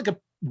this is like a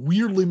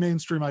weirdly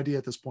mainstream idea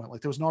at this point.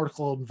 Like there was an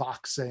article in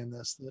Vox saying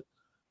this, that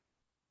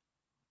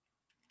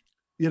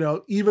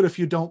even if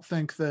you don't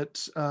think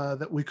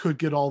that we could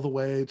get all the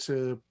way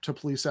to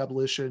police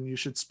abolition, you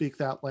should speak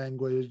that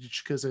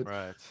language because it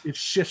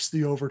shifts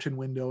the Overton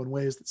window in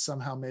ways that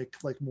somehow make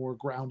like more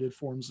grounded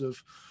forms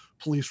of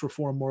police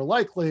reform more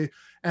likely.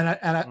 And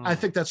I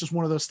think that's just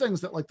one of those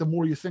things that like the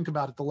more you think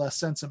about it, the less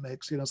sense it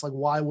makes. It's like,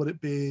 why would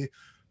it be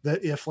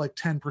that if like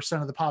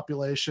 10% of the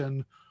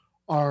population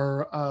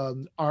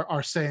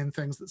are saying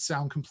things that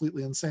sound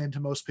completely insane to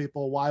most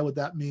people, why would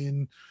that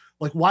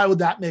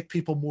make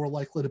people more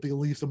likely to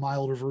believe the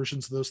milder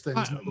versions of those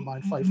things? Never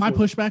mind fight. My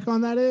pushback on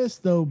that is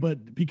though,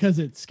 but because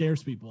it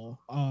scares people,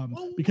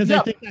 because they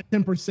think that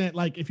 10%,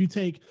 like if you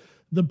take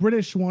the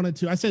British wanted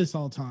to, I say this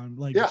all the time,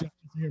 like just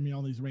hear me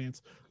all these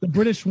rants. The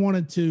British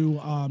wanted to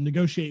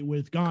negotiate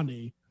with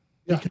Gandhi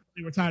because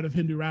they were tired of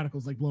Hindu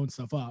radicals like blowing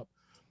stuff up.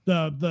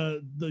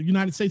 The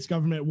United States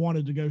government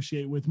wanted to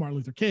negotiate with Martin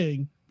Luther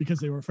King because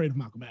they were afraid of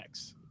Malcolm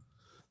X.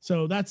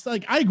 So that's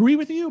like, I agree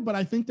with you, but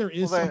I think there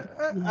is. I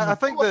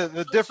think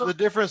the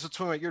difference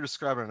between what you're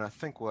describing and I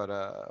think what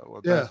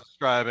Ben's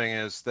describing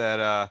is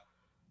that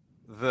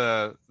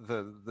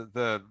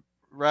the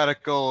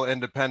radical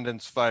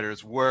independence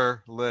fighters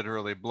were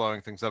literally blowing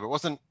things up. It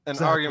wasn't an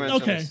argument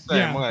in the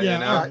same way.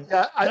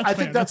 I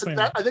think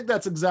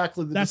that's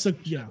exactly the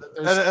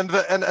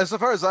and as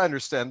far as I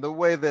understand, the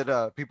way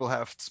that people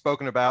have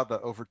spoken about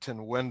the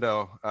Overton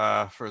window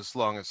for as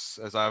long as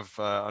I've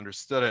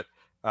understood it,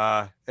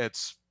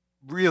 it's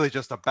really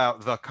just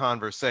about the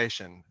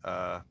conversation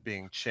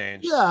being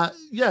changed.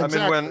 Exactly. I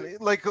mean, when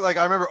like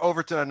I remember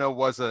Overton, I know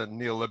was a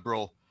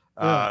neoliberal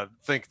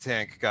think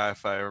tank guy,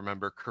 if I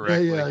remember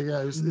correctly.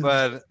 Yeah.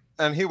 But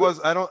And he was,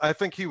 I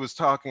think he was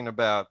talking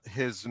about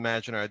his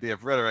imaginary idea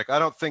of rhetoric. I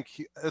don't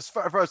think as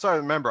far as I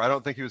remember, I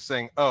don't think he was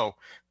saying, oh,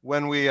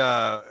 when we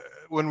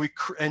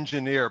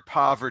engineer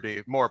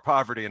more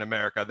poverty in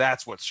America,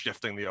 that's what's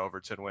shifting the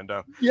Overton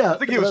window. Yeah, I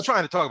think he was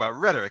trying to talk about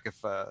rhetoric.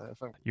 If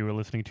I'm... You were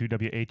listening to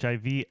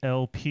WHIV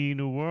LP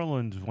New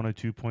Orleans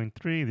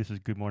 102.3. This is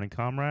Good Morning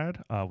Comrade.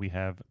 We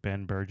have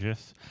Ben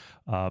Burgess,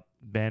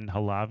 Ben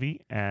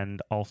Halavi,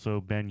 and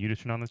also Ben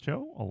Yudishin on the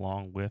show,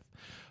 along with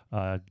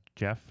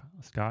Jeff,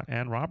 Scott,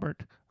 and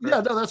Robert. Yeah,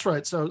 no, that's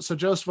right. So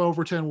Joseph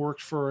Overton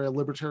worked for a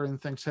libertarian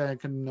think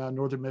tank in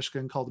northern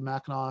Michigan called the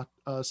Mackinac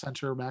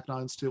Center,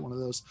 Mackinac Institute, one of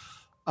those.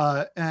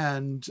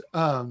 And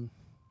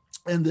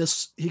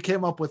this, he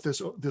came up with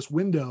this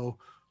window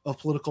of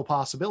political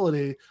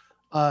possibility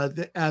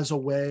as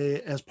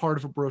part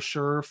of a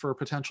brochure for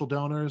potential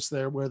donors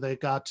there, where they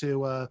got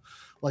to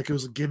like, it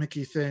was a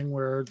gimmicky thing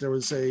where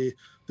there's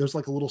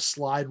like a little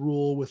slide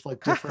rule with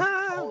like different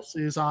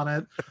policies on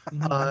it,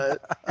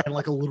 and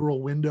like a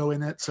literal window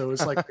in it. So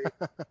it's like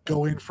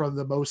going from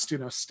the most,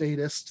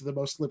 statist to the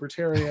most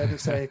libertarian to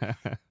say,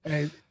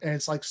 and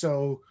it's like,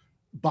 so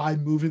by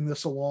moving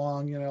this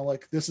along,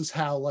 like this is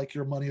how like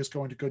your money is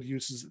going to good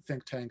uses at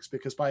think tanks,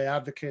 because by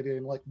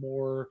advocating like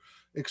more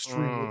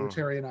extreme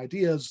libertarian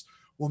ideas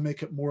will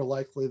make it more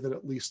likely that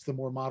at least the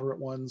more moderate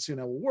ones,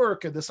 will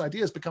work. And this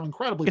idea has become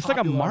incredibly It's like a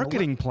popular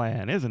marketing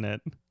plan, isn't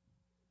it?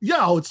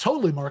 Yeah, it's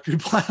totally marketing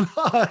plan.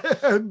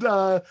 And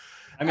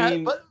I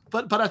mean,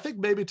 but I think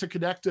maybe to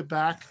connect it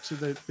back to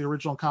the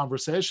original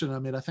conversation, I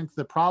mean, I think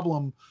the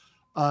problem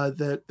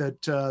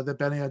that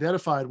Benny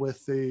identified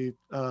with the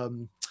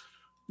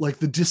like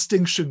the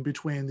distinction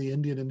between the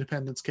Indian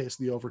independence case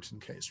and the Overton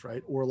case,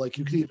 right? Or like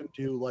you could even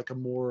do like a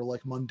more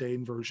like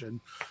mundane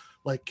version,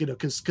 like,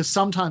 because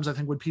sometimes I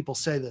think when people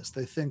say this,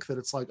 they think that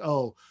it's like,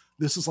 oh,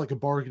 this is like a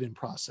bargaining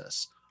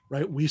process,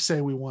 right? We say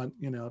we want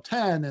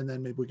 10, and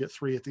then maybe we get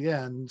 3 at the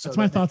end. So that's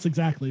my thoughts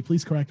exactly.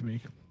 Please correct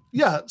me.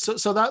 Yeah,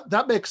 so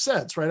that makes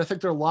sense, right? I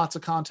think there are lots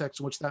of contexts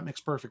in which that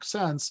makes perfect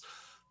sense.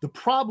 The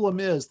problem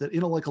is that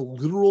in a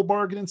literal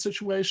bargaining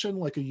situation,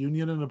 like a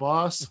union and a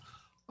boss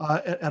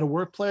at a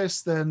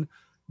workplace, then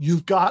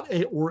you've got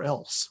a or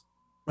else,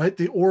 right?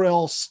 The or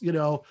else,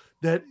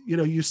 that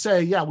you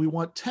say, yeah, we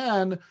want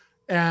 10,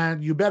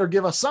 and you better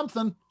give us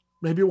something.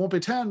 Maybe it won't be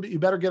 10, but you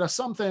better get us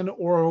something,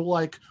 or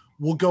like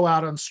we'll go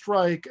out on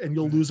strike and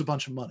you'll lose a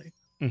bunch of money,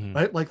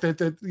 right? Like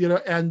that,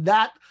 and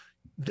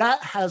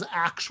that has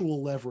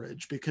actual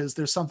leverage because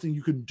there's something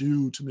you can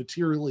do to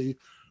materially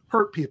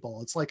hurt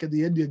people. It's like in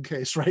the Indian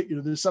case, right?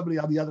 There's somebody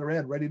on the other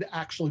end ready to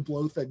actually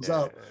blow things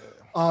up.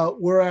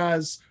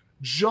 Whereas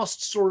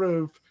just sort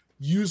of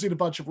using a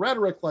bunch of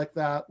rhetoric like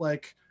that,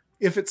 like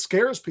if it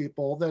scares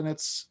people, then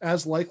it's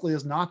as likely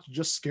as not to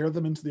just scare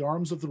them into the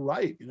arms of the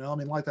right. I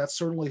mean, like that's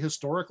certainly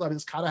historically, I mean,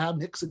 it's kind of how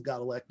Nixon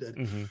got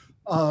elected.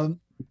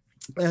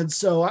 And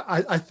so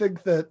I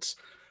think that,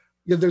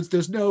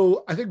 there's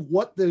no, I think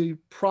what the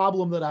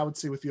problem that I would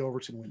see with the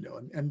Overton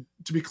window, and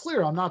to be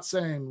clear, I'm not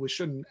saying we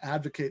shouldn't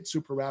advocate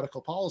super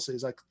radical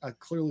policies. I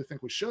clearly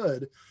think we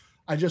should.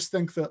 I just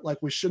think that like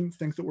we shouldn't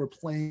think that we're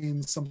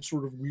playing some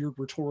sort of weird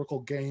rhetorical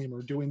game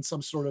or doing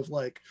some sort of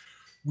like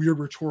weird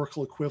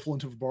rhetorical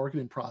equivalent of a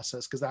bargaining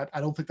process, because I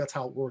don't think that's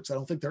how it works. I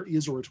don't think there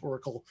is a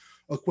rhetorical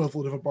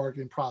equivalent of a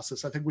bargaining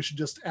process. I think we should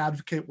just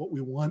advocate what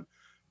we want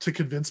to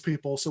convince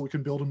people so we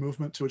can build a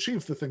movement to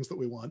achieve the things that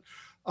we want.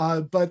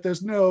 But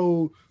there's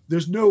no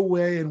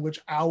way in which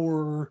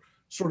our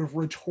sort of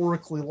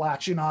rhetorically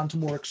latching on to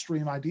more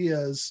extreme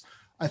ideas,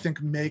 I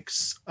think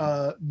makes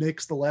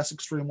the less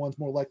extreme ones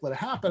more likely to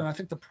happen. And I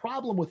think the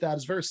problem with that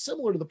is very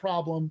similar to the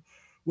problem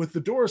with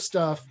the door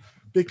stuff,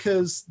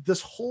 because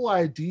this whole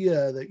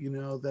idea that,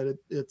 that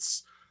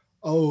it's,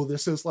 oh,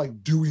 this is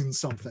like doing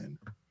something.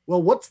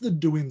 Well, what's the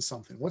doing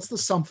something? What's the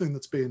something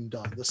that's being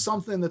done? The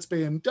something that's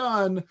being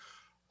done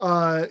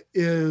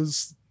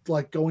is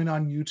like going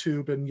on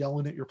YouTube and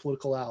yelling at your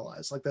political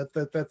allies. Like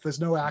that there's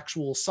no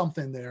actual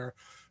something there.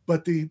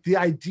 But the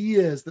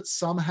idea is that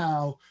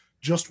somehow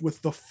just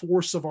with the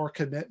force of our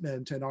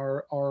commitment and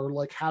our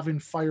like having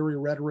fiery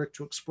rhetoric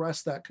to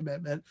express that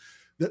commitment,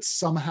 that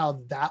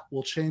somehow that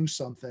will change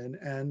something.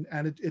 And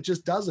it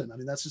just doesn't. I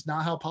mean, that's just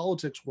not how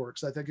politics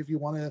works. I think if you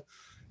want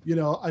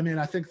to, I mean,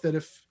 I think that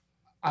if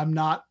I'm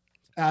not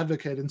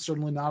advocating,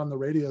 certainly not on the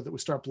radio, that we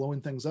start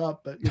blowing things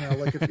up, but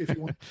like if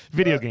you want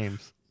video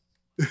games,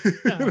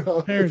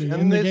 parody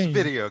in the this game.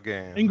 Video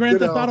game in Grand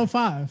Theft Auto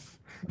 5,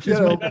 which is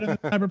way better than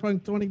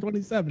Cyberpunk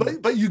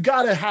 2027. But you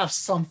got to have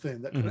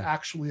something that can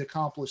actually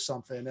accomplish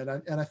something,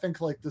 and I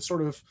think like the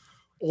sort of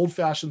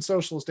old-fashioned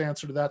socialist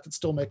answer to that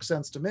still makes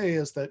sense to me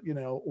is that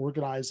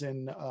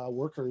organizing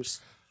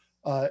workers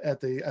at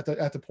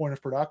the point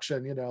of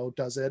production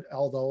does it,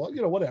 although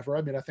whatever.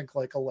 I mean, I think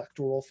like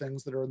electoral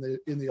things that are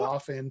in the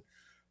offing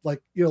like,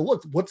 you know,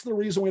 look, what's the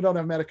reason we don't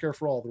have Medicare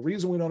for all? The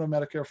reason we don't have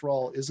Medicare for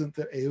all isn't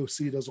that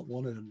AOC doesn't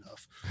want it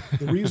enough.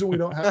 The reason we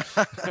don't have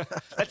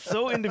That's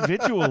so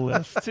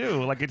individualist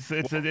too. Like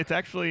it's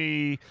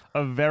actually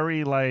a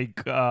very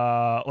like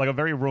a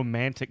very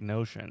romantic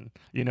notion.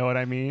 You know what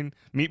I mean?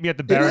 Meet me at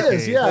the barricade. It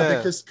is, yeah,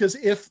 because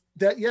if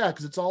that,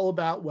 because it's all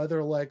about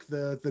whether like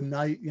the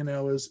knight, you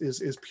know,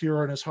 is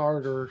pure in his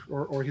heart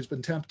or he's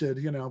been tempted,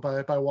 you know,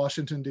 by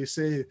Washington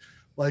D.C.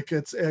 Like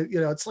it's you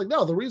know, it's like,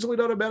 no, the reason we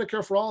don't have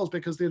Medicare for all is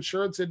because the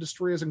insurance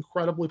industry is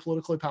incredibly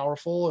politically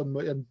powerful,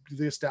 and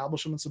the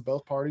establishments of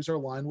both parties are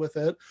aligned with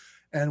it,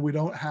 and we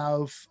don't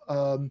have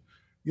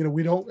you know,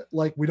 we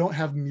don't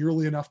have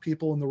nearly enough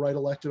people in the right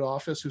elected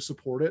office who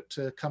support it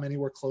to come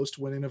anywhere close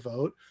to winning a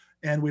vote,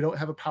 and we don't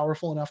have a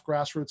powerful enough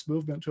grassroots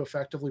movement to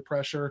effectively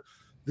pressure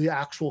the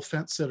actual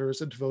fence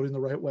sitters into voting the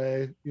right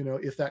way, you know,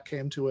 if that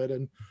came to it,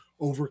 and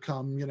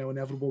overcome, you know,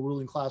 inevitable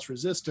ruling class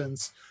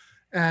resistance.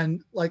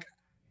 And like,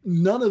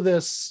 none of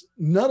this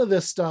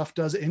stuff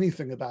does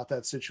anything about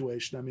that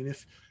situation. I mean,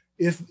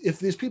 if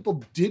these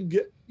people did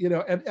get, you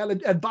know,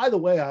 and by the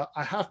way,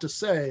 I have to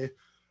say,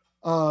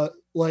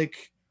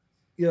 like,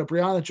 you know,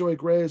 Brianna Joy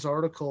Gray's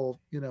article,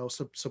 you know,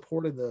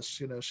 supporting this,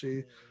 you know,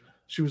 she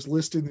was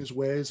listing these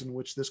ways in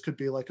which this could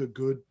be like a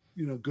good,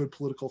 you know, good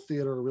political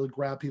theater, or really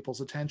grab people's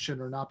attention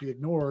or not be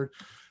ignored.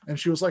 And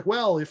she was like,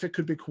 well, if it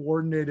could be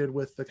coordinated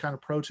with the kind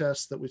of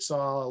protests that we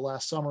saw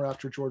last summer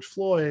after George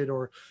Floyd,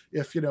 or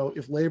if, you know,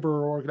 if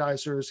labor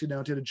organizers, you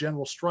know, did a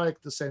general strike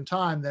at the same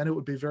time, then it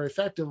would be very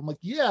effective. I'm like,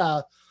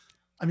 yeah,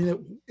 I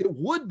mean, it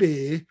would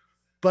be,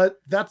 but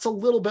that's a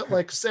little bit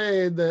like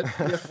saying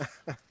that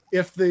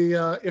if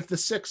the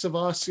six of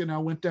us, you know,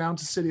 went down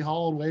to City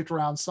Hall and waved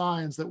around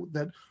signs,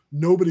 that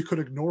nobody could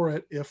ignore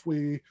it if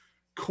we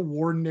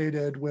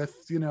coordinated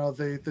with, you know,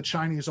 the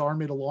Chinese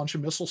army to launch a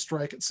missile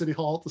strike at City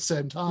Hall at the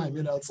same time.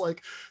 You know, it's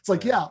like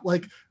yeah,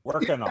 like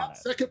working on it.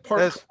 Second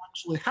part could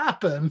actually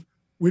happen,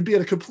 we'd be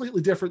in a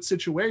completely different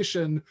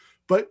situation.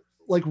 But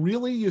like,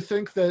 really, you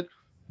think that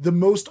the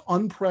most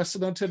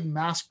unprecedented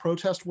mass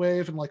protest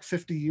wave in like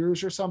 50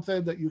 years or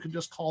something, that you can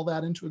just call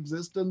that into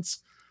existence?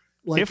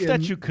 Like,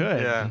 that you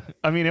could. Yeah.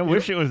 I mean, I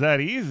wish it was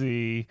that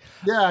easy.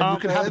 Yeah, you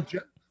could have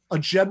a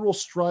general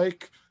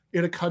strike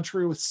in a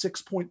country with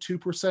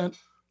 6.2%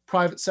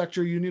 private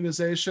sector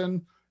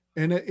unionization,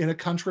 in a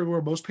country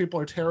where most people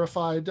are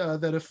terrified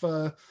that if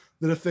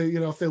they, you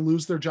know, if they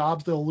lose their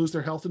jobs, they'll lose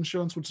their health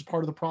insurance, which is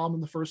part of the problem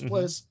in the first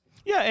place.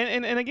 Yeah,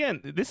 and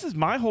again, this is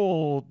my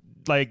whole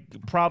like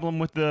problem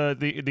with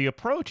the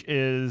approach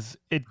is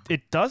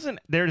it doesn't.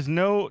 There's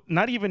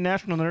not even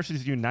National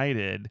Nurses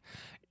United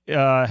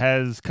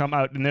has come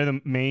out, and they're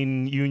the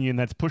main union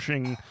that's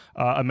pushing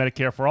a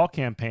Medicare for All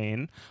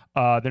campaign.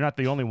 They're not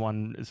the only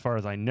one, as far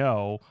as I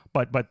know,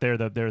 but they're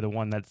the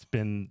one that's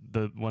been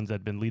the ones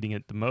that've been leading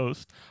it the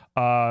most.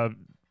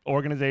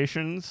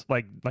 Organizations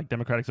like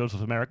Democratic Socialists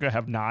of America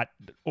have not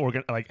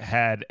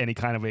had any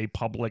kind of a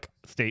public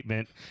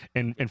statement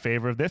in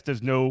favor of this.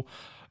 There's no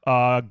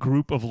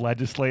group of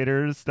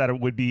legislators that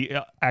would be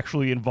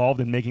actually involved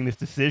in making this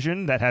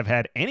decision that have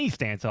had any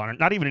stance on it.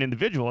 Not even an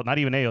individual, not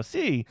even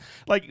AOC.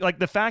 Like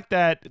the fact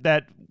that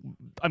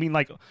I mean,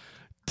 like,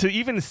 to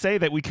even say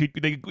that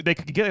they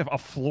could get a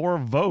floor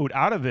vote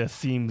out of this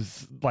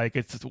seems like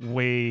it's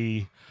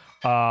way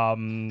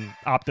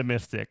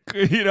optimistic.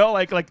 You know,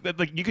 like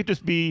you could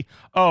just be,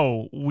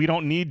 oh, we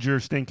don't need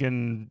your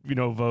stinking, you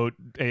know, vote,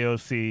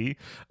 AOC.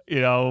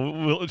 You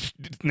know,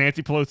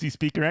 Nancy Pelosi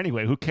speaker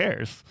anyway. Who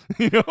cares?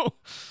 You know?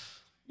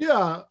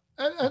 Yeah,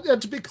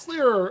 and to be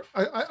clear,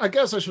 I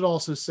guess I should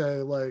also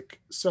say,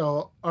 like,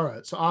 so all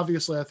right, so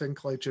obviously I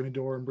think like Jimmy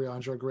Dore and Brianna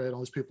Joy Gray and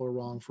all these people are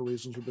wrong for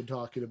reasons we've been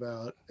talking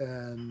about,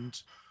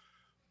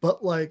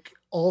 but like,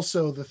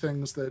 also the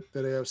things that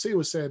AOC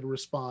was saying in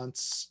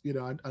response, you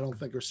know, I don't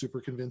think are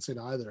super convincing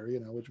either, you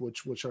know,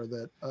 which are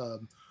that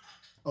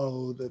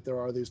that there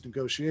are these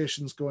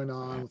negotiations going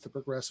on with the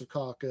Progressive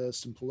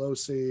Caucus and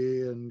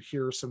Pelosi, and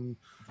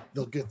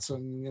they'll get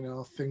some, you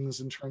know, things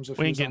in terms of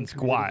we ain't getting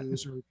squat,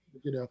 or,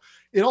 you know,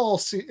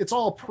 it's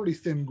all pretty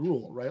thin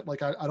gruel, right?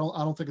 Like I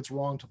don't think it's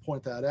wrong to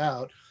point that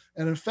out,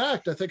 and in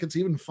fact I think it's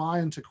even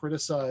fine to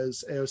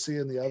criticize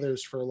AOC and the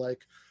others for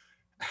like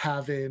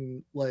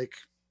having like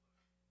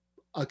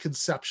a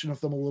conception of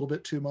them a little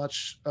bit too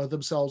much,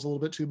 themselves a little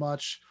bit too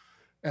much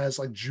as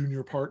like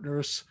junior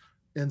partners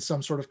in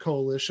some sort of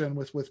coalition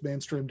with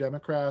mainstream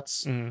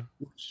Democrats,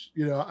 which,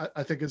 you know,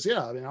 I think is,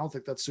 I mean, I don't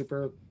think that's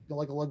super,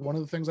 like one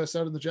of the things I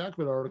said in the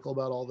Jackman article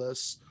about all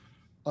this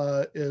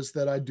is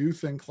that I do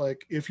think,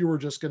 like, if you were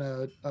just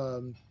gonna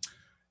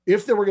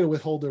if they were going to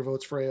withhold their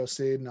votes for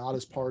AOC, not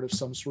as part of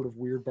some sort of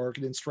weird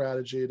bargaining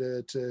strategy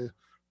to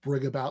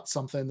bring about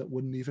something that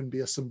wouldn't even be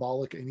a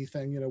symbolic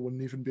anything, you know,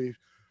 wouldn't even be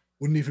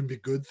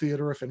good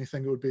theater. If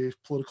anything, it would be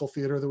political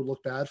theater that would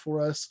look bad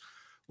for us.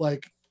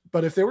 Like,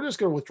 but if they were just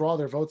going to withdraw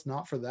their votes,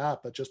 not for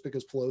that, but just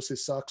because Pelosi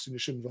sucks and you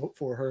shouldn't vote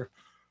for her,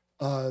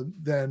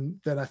 then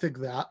I think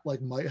that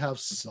like might have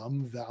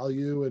some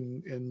value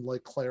in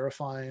like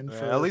clarifying.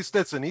 Yeah, at least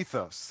it's an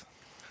ethos.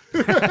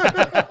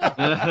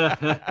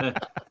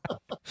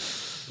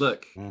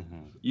 Look,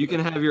 you can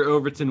have your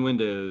Overton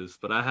windows,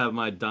 but I have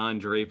my Don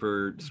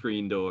Draper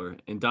screen door.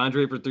 And Don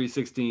Draper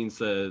 316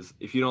 says,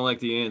 if you don't like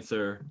the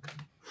answer,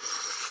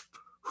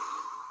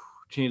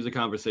 change the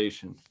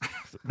conversation.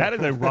 That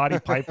is a Roddy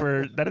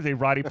Piper. That is a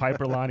Roddy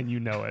Piper line, and you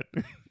know it.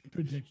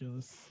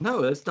 Ridiculous.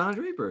 No, that's Don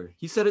Draper.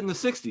 He said it in the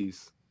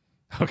 60s.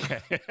 Okay.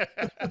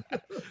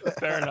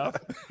 Fair enough.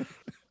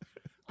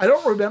 I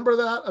don't remember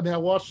that. I mean, I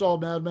watched all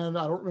Mad Men.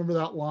 I don't remember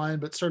that line,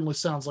 but certainly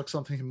sounds like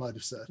something he might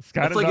have said.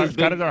 Scott,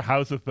 Scott is our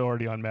house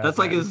authority on Mad Men. That's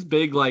like his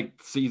big, like,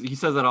 he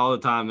says that all the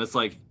time. That's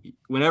like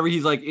whenever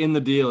he's like in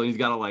the deal and he's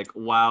got to like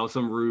wow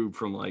some rube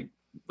from like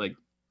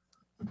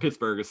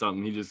Pittsburgh or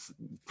something, he just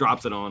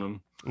drops it on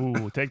him.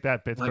 Ooh, take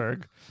that,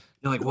 Pittsburgh.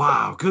 You're like,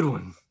 wow, good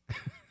one.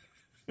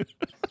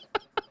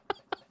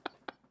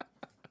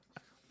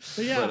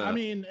 But yeah, I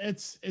mean,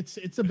 it's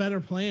a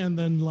better plan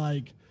than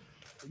like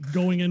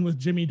going in with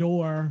Jimmy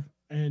Dore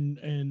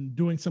and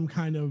doing some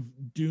kind of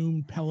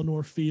doomed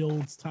Pelennor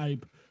Fields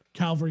type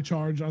cavalry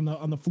charge on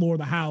the floor of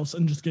the House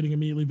and just getting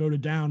immediately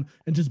voted down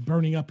and just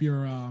burning up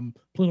your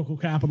political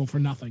capital for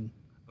nothing.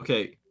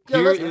 Okay,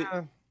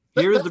 Yeah,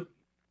 here is the.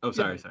 Oh,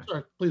 sorry.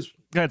 Please.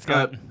 Go ahead,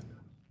 Scott.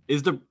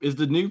 Is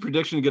the new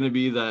prediction going to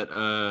be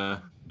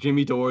that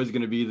Jimmy Dore is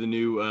going to be the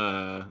new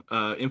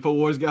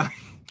Infowars guy?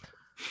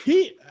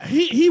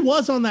 He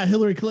was on that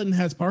Hillary Clinton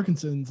has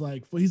Parkinson's.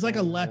 Like he's like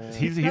a left.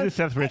 He's a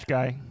Seth Rich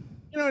guy.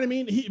 You know what I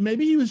mean?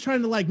 Maybe he was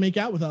trying to like make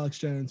out with Alex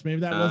Jones. Maybe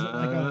that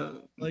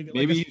wasn't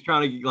maybe he's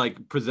trying to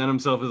like present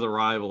himself as a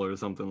rival or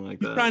something like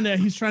that.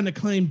 He's trying to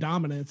claim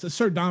dominance,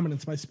 assert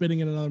dominance by spitting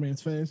in another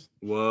man's face.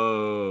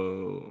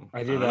 Whoa!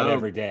 I do that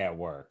every day at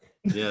work.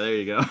 Yeah, there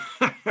you go.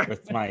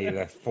 With my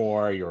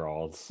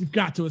 4-year-olds. You've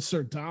got to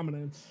assert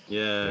dominance.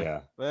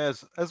 Yeah.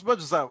 As much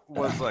as I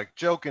was like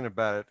joking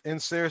about it, in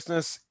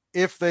seriousness,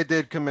 if they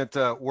did commit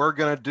to, we're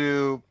gonna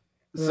do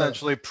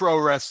essentially pro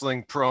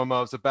wrestling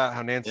promos about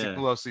how Nancy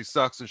Pelosi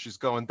sucks and she's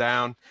going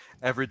down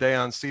every day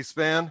on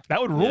C-SPAN.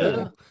 That would rule.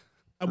 Yeah.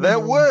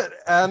 That would,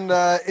 and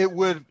it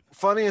would.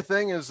 Funny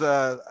thing is,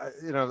 I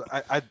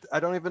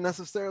don't even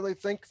necessarily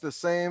think the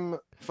same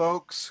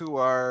folks who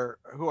are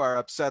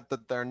upset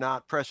that they're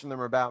not pressuring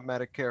them about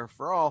Medicare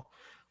for all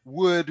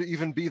would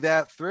even be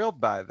that thrilled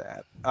by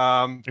that.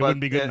 It wouldn't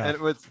be good enough. And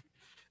it was,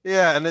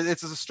 yeah, and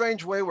it's a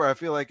strange way where I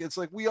feel like it's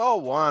like we all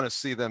want to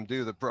see them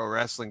do the pro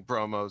wrestling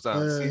promos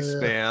on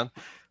C-SPAN.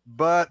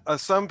 But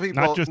some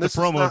people, not just the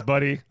promos,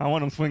 buddy. I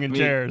want them swinging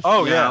chairs.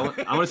 Oh yeah,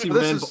 I want to see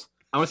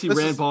I want to see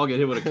Rand Paul get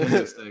hit with a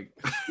kendo stick.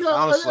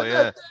 Honestly,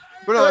 yeah.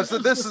 But no,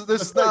 this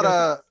is not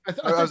a. I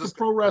think the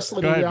pro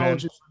wrestling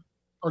ideologies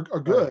are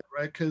good,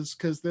 right? Because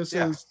this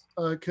is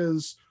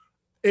because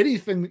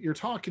anything that you're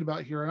talking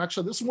about here, and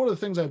actually, this is one of the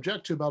things I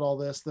object to about all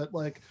this. That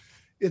like,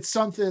 it's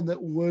something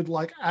that would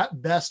like at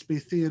best be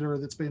theater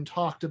that's being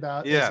talked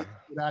about. Yeah, it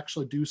would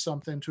actually do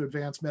something to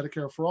advance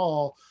Medicare for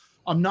all.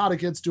 I'm not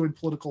against doing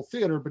political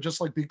theater, but just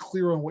like be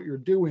clear on what you're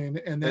doing,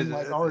 and then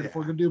like, all right, if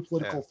we're gonna do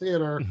political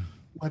theater,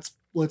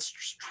 let's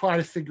try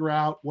to figure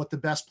out what the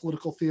best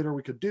political theater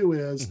we could do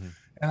is.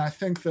 And I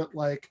think that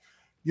like,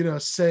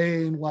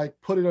 saying like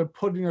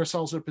putting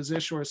ourselves in a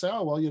position where we say,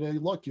 oh, well,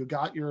 look, you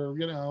got your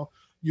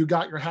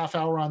half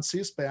hour on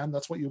C-SPAN.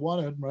 That's what you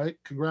wanted, right?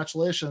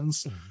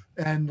 Congratulations.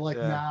 And like,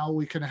 now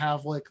we can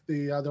have like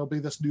there'll be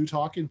this new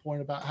talking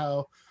point about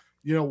how,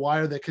 why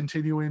are they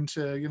continuing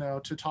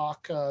to, to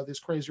talk, these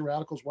crazy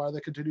radicals? Why are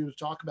they continuing to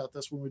talk about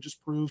this when we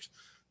just proved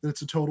that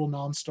it's a total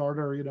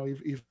non-starter,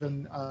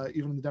 even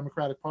in the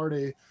Democratic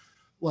Party?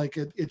 Like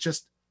it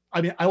just,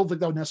 I mean, I don't think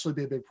that would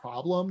necessarily be a big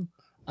problem.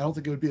 I don't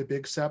think it would be a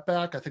big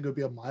setback. I think it would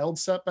be a mild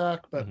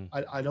setback, but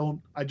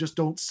I just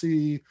don't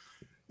see,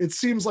 it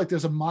seems like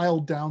there's a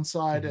mild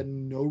downside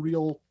and no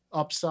real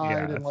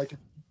upside. And like,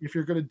 if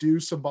you're going to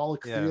do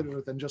symbolic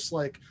theater, then just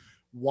like,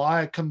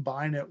 why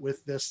combine it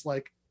with this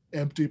like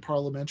empty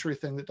parliamentary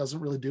thing that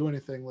doesn't really do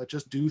anything? Like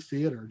just do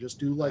theater, just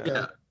do like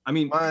do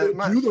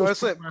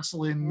those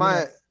wrestling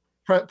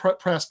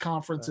press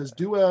conferences,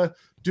 do a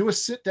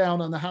sit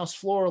down on the House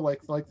floor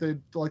like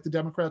the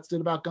Democrats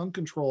did about gun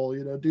control,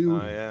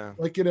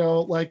 like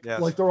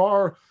there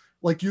are,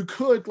 like, you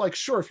could, like,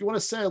 sure, if you want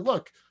to say,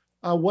 look,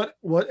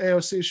 what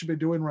AOC should be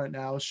doing right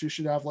now is she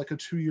should have like a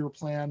 2-year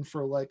plan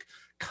for like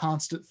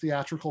constant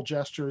theatrical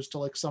gestures to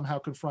like somehow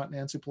confront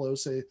Nancy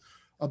Pelosi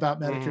about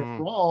Medicare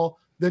for all.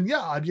 Then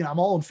I'm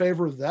all in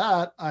favor of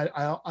that.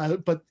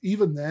 But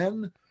even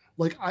then,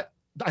 like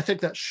I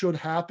think that should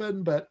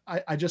happen, but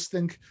I just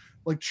think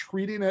like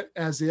treating it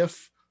as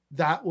if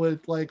that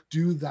would like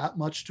do that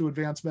much to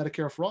advance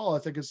Medicare for all, I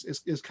think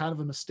is kind of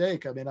a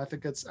mistake. I mean, I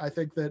think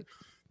that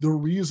the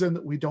reason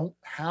that we don't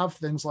have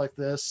things like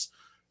this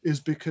is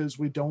because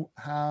we don't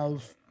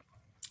have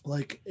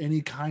like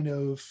any kind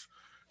of,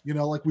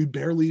 like we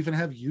barely even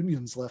have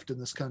unions left in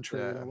this country.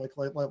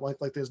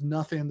 Like there's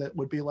nothing that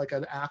would be like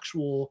an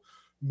actual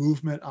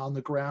movement on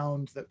the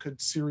ground that could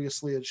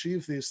seriously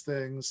achieve these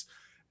things.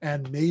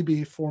 And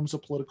maybe forms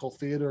of political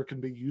theater can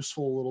be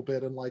useful a little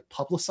bit in like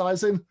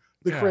publicizing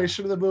the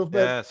creation of the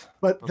movement,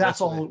 but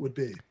that's all it would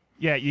be.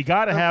 Yeah, you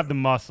got to have the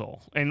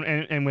muscle,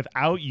 and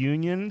without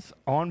unions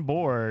on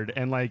board,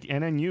 and like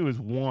NNU is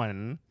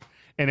one,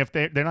 and if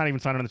they're not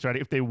even signed on the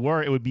strategy, if they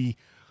were, it would be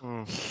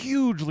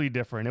hugely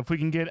different. If we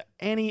can get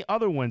any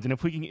other ones, and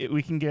if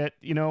we can get,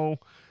 you know,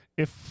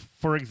 if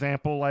for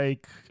example,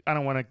 like I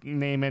don't want to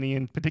name any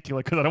in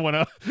particular because I don't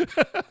want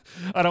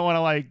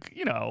to like,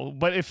 you know,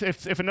 but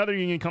if another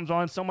union comes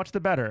on, so much the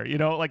better, you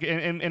know, like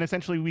and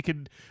essentially we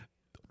could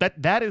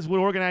that is what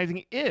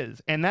organizing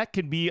is, and that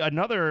could be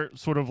another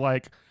sort of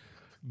like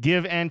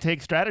give and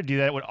take strategy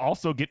that would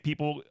also get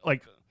people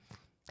like.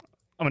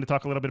 I'm going to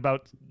talk a little bit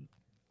about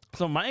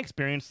some of my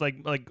experience.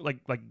 Like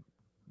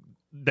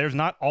there's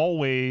not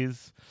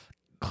always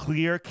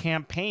clear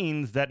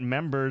campaigns that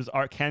members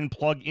can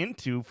plug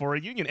into for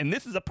a union, and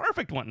this is a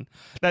perfect one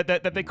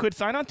that they could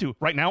sign on to.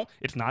 Right now,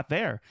 it's not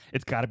there.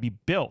 It's got to be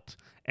built,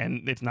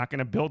 and it's not going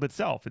to build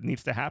itself. It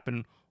needs to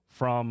happen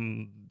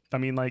from. I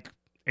mean, like.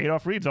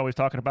 Adolph Reed's always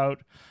talking about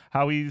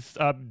how he's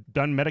done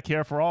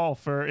Medicare for all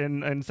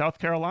in South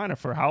Carolina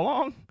for how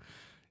long?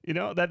 You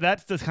know,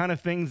 that's the kind of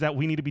things that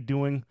we need to be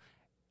doing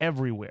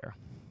everywhere.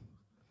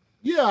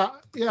 Yeah.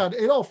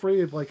 Adolph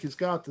Reed, like he's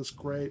got this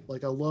great,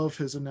 like I love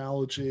his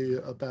analogy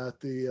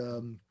about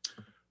the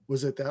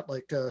was it that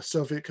like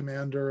Soviet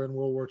commander in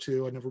World War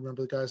II? I never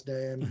remember the guy's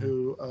name,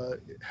 who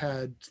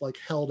had like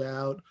held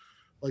out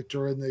like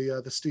during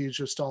the siege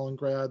of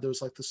Stalingrad. There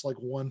was like this like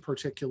one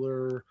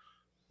particular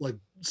like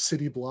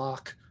city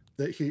block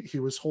that he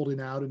was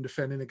holding out and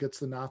defending against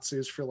the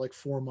Nazis for like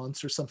 4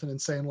 months or something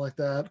insane like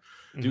that.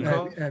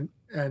 And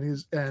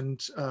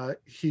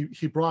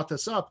he brought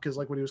this up because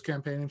like when he was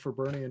campaigning for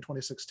Bernie in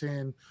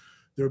 2016,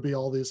 there would be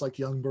all these like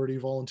young Bernie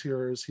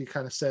volunteers. He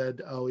kind of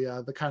said, oh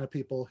yeah, the kind of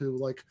people who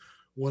like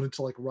wanted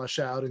to like rush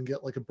out and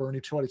get like a Bernie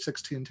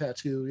 2016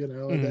 tattoo, you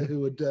know, and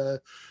who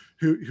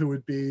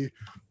would be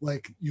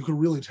like, you could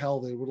really tell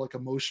they would like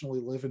emotionally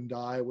live and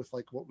die with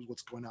like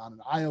what's going on in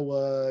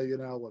Iowa, you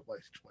know, what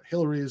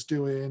Hillary is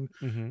doing.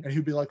 And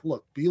he'd be like,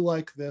 look, be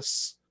like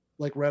this,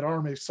 like Red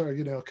Army,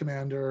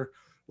 commander.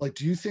 Like,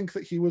 do you think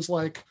that he was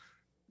like,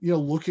 you know,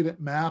 looking at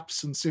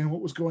maps and seeing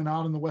what was going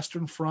on in the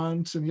Western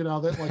Front, and, you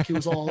know, that like he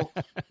was all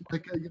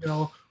like, you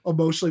know,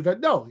 emotionally, but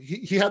no,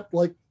 he had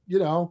like, you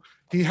know,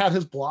 he had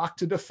his block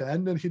to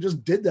defend, and he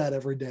just did that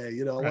every day,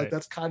 you know, like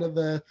that's kind of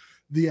the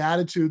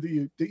attitude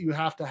that you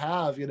have to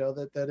have, you know,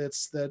 that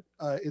it's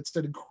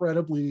an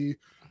incredibly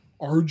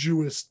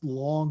arduous,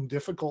 long,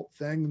 difficult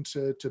thing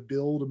to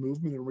build a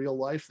movement in real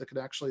life that can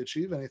actually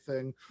achieve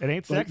anything. It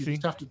ain't sexy. You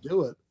just have to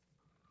do it.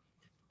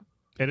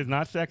 It is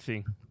not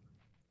sexy.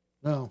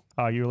 No.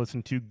 You're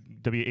listening to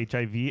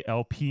WHIV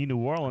LP New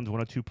Orleans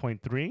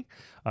 102.3.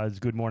 It's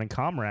Good Morning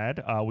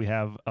Comrade. We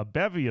have a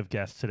bevy of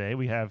guests today.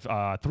 We have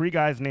 3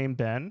 guys named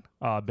Ben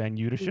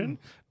Yudishin,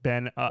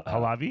 Ben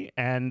Halavi,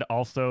 and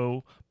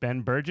also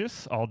Ben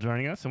Burgess all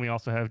joining us. And we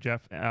also have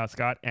Jeff,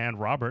 Scott, and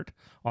Robert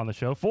on the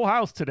show. Full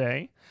house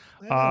today.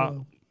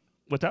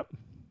 What's up?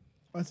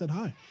 I said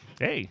hi.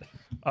 Hey.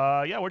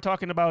 Yeah, we're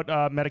talking about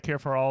Medicare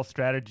for All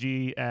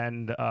strategy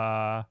and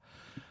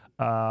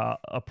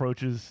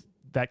approaches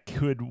that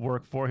could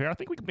work for here. I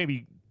think we could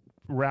maybe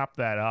wrap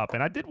that up.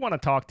 And I did want to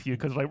talk to you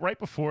because like right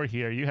before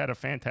here, you had a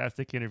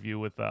fantastic interview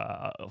with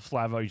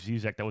Slavoj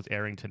Žižek that was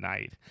airing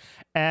tonight.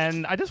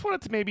 And I just wanted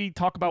to maybe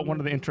talk about one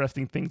of the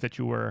interesting things that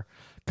you were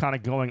kind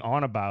of going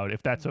on about,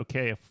 if that's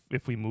okay,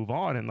 if we move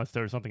on, unless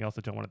there's something else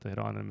that you wanted to hit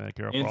on in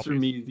Medicare. Answer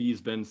me these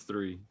Ben's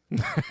 3.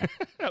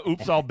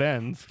 Oops, all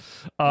Ben's.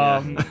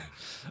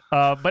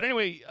 But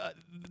anyway,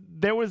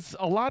 there was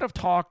a lot of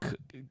talk,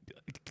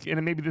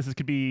 and maybe this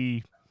could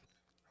be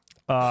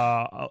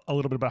a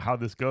little bit about how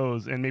this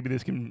goes, and maybe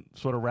this can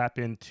sort of wrap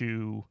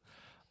into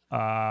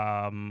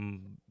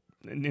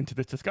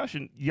this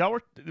discussion.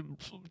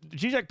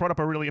 Zizek brought up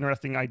a really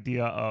interesting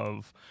idea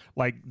of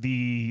like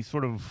the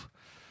sort of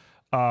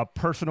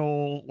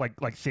personal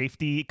like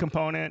safety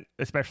component,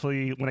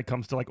 especially when it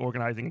comes to like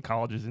organizing in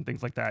colleges and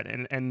things like that,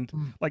 and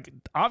like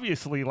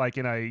obviously like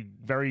in a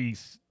very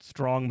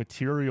strong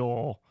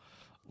material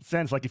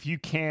sense, like if you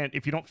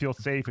don't feel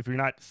safe, if you're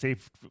not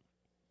safe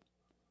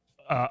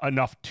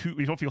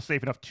you don't feel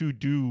safe enough to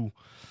do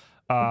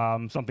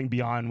something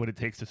beyond what it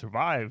takes to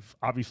survive,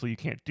 obviously you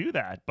can't do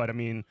that. But I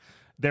mean,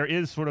 there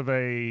is sort of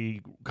a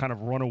kind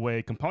of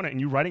runaway component,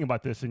 and you're writing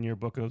about this in your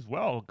book as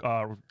well,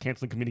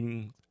 Canceling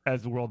Committing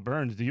as the World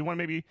Burns. Do you want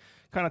to maybe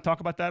kind of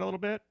talk about that a little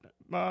bit,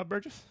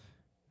 Burgess?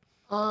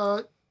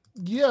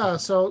 Yeah,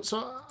 so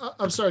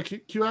I'm sorry,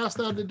 can you ask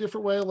that in a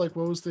different way? Like,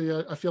 what was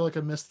I feel like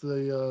I missed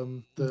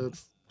the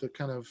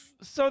kind of.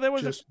 So there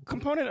was a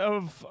component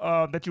of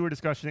that you were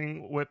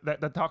discussing with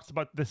that talks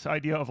about this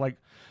idea of like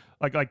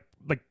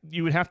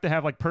you would have to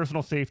have like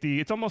personal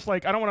safety. It's almost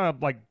like, I don't want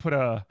to like put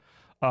a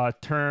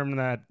term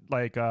that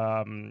like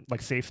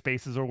safe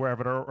spaces or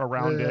wherever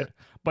around it,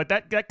 but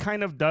that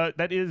kind of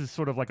that is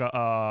sort of like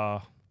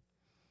a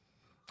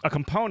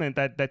component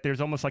that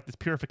there's almost like this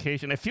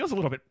purification. It feels a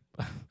little bit,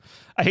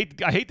 I hate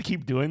to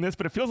keep doing this,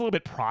 but it feels a little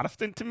bit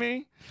Protestant to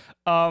me.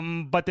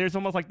 But there's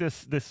almost like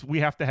this we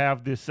have to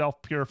have this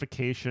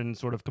self-purification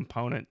sort of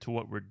component to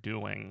what we're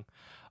doing.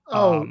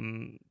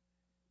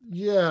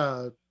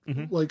 Yeah.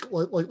 Mhm.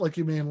 Like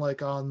you mean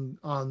like on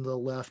the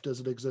left as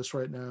it exists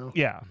right now?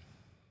 Yeah.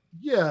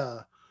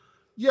 Yeah.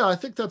 Yeah, I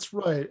think that's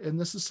right. And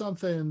this is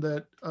something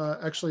that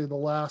actually the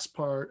last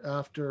part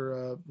of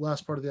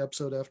the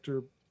episode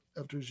after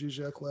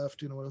Zizek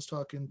left, when I was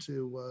talking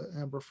to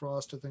Amber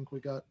Frost, I think we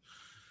got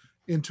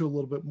into a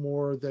little bit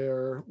more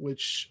there,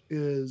 which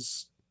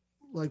is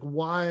like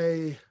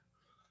why,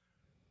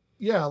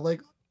 yeah,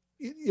 like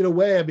in a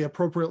way, I mean,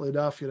 appropriately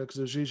enough, because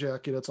of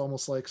Zizek, it's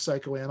almost like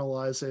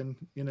psychoanalyzing,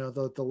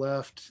 the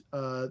left,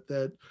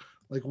 that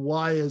like,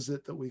 why is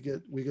it that we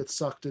get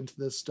sucked into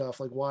this stuff?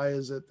 Like, why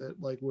is it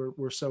that like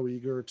we're so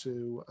eager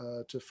to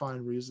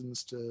find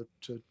reasons to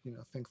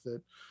think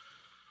that,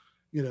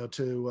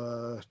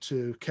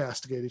 to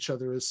castigate each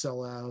other as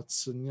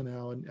sellouts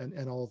and,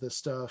 and all this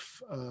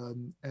stuff,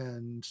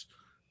 and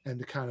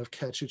to kind of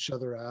catch each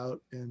other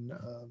out in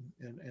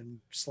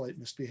slight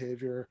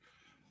misbehavior.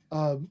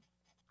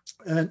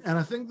 And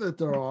I think that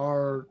there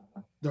are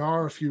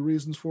a few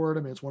reasons for it.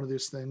 I mean, it's one of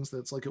these things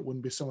that's like, it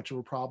wouldn't be so much of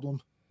a problem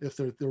if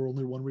there were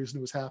only one reason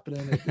it was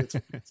happening. It's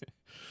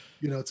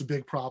it's a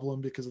big problem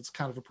because it's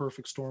kind of a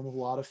perfect storm of a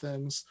lot of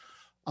things.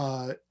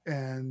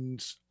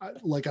 And I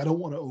don't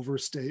want to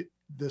overstate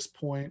this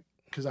point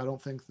because I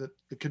don't think that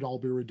it can all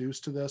be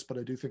reduced to this, but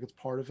I do think it's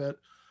part of it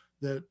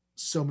that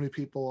so many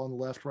people on the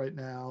left right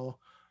now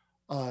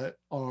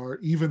are,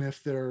 even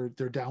if they're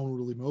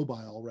downwardly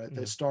mobile, right?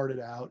 They started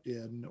out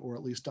in, or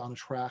at least on a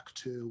track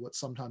to, what's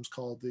sometimes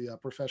called the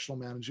professional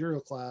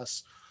managerial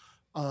class.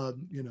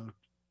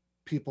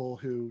 People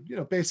who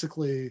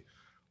basically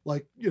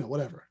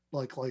whatever,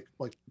 like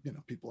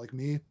people like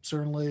me,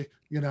 certainly,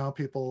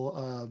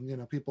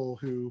 people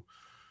who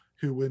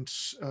went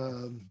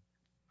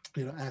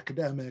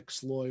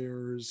academics,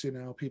 lawyers,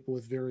 people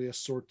with various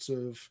sorts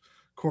of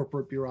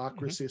corporate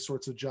bureaucracy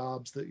sorts of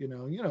jobs that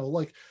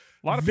like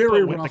A lot of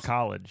very people went to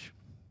college.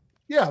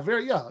 Yeah,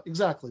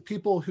 exactly.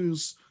 People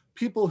whose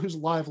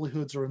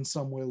livelihoods are in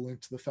some way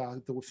linked to the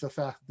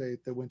fact that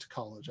they went to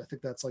college. I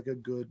think that's like a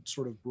good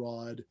sort of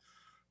broad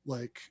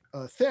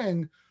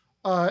thing.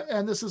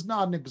 And this is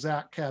not an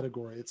exact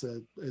category. It's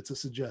a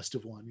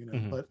suggestive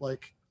one,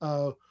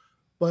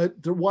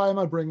 but why am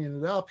I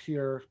bringing it up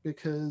here?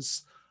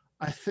 Because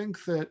I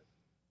think that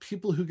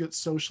people who get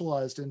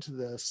socialized into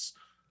this,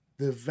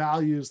 the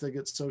values they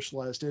get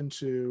socialized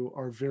into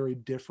are very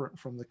different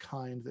from the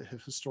kind that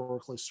have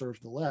historically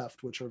served the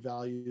left, which are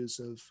values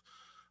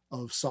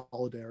of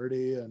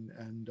solidarity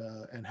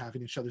and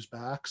having each other's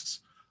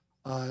backs.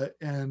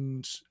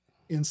 And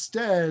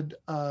instead,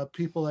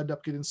 people end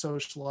up getting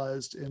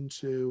socialized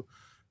into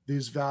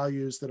these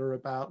values that are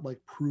about like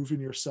proving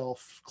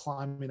yourself,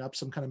 climbing up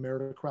some kind of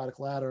meritocratic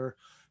ladder,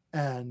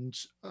 and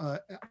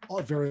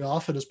very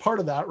often as part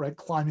of that, right,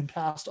 climbing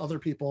past other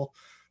people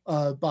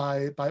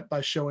by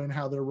showing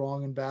how they're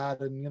wrong and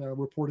bad, and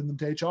reporting them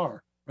to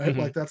HR, right?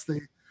 Like that's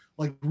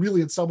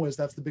really in some ways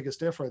that's the biggest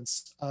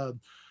difference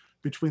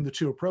between the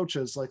two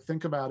approaches. Like,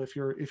 think about if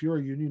you're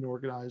a union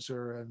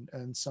organizer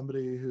and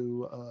somebody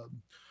who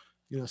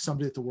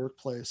somebody at the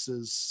workplace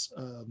is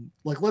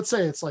like, let's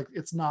say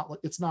it's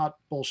not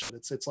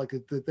bullshit. It's like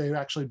they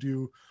actually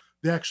do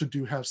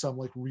have some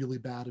like really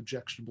bad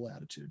objectionable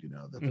attitude,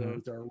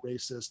 that they're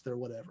racist, they're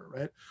whatever,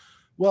 right?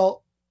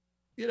 Well,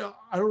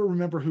 I don't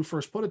remember who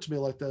first put it to me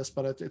like this,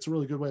 but it's a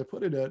really good way of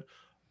putting it.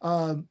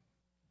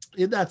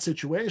 In that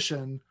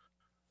situation,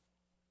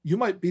 you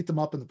might beat them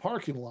up in the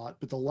parking lot,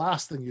 but the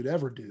last thing you'd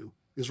ever do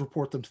is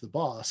report them to the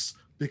boss,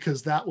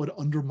 because that would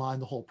undermine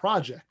the whole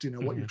project,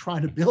 what you're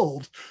trying to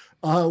build.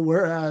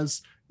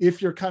 Whereas if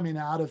you're coming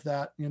out of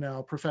that,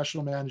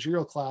 professional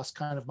managerial class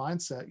kind of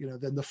mindset,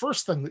 then the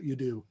first thing that you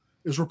do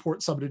is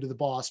report somebody to the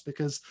boss,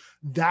 because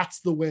that's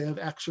the way of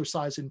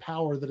exercising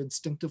power that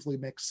instinctively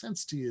makes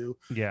sense to you.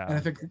 Yeah. And I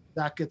think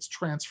that gets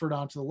transferred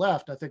onto the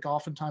left. I think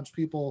oftentimes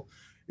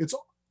it's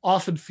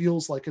often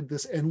feels like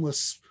this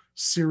endless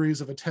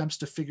series of attempts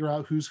to figure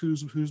out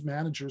who's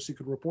managers he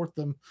could report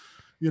them,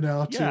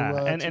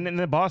 and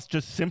the boss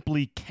just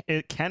simply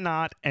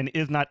cannot and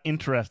is not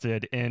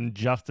interested in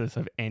justice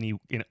of any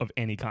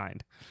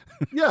kind.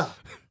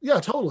 yeah,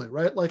 totally,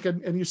 right. Like,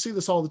 and you see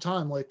this all the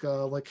time, like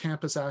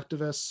campus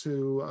activists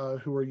who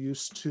are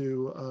used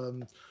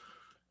to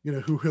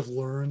who have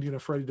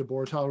learned, Freddie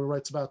DeBortal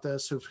writes about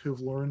this,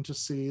 who've learned to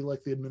see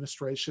like the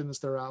administration as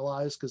their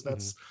allies, because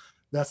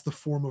that's the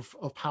form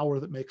of power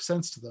that makes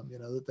sense to them,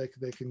 that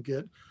they can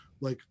get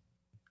like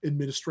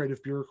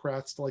administrative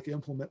bureaucrats to like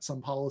implement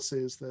some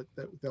policies that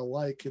they'll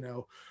like.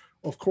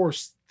 Of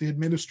course the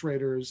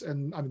administrators,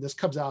 and I mean this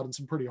comes out in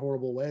some pretty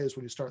horrible ways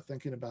when you start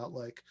thinking about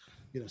like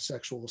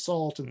sexual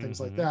assault and things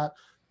like that.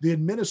 The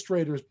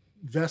administrators'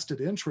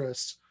 vested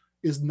interest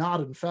is not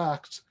in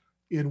fact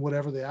in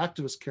whatever the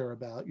activists care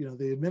about.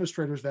 The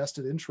administrators'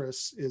 vested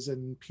interest is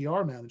in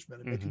PR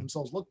management and making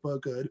themselves look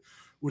good,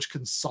 which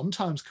can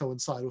sometimes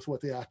coincide with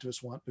what the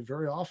activists want, but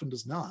very often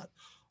does not.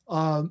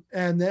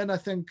 And then I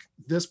think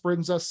this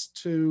brings us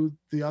to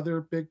the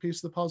other big piece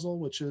of the puzzle,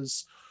 which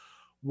is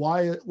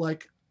why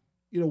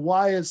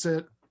is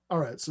it all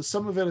right, so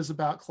some of it is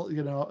about,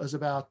 you know, is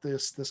about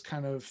this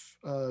kind of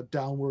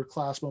downward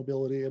class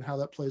mobility and how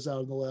that plays out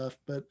on the left.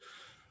 But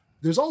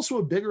there's also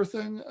a bigger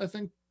thing, I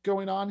think,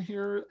 going on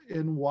here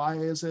in why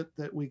is it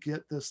that we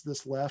get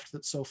this left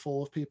that's so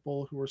full of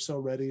people who are so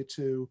ready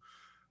to,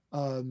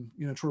 you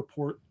know, to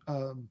report,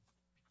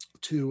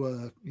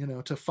 you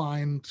know, to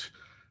find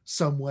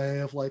some way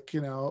of, like, you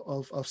know,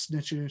 of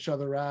snitching each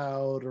other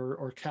out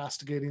or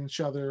castigating each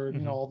other, and,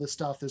 you know, all this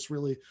stuff, this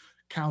really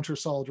counter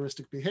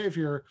solidaristic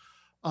behavior.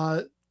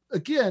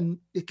 Again,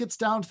 it gets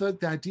down to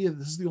the idea that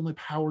this is the only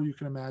power you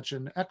can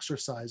imagine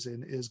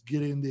exercising, is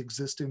getting the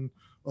existing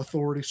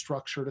authority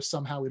structure to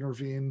somehow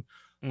intervene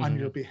on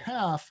your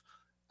behalf.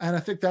 And I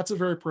think that's a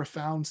very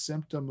profound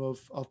symptom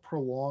of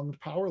prolonged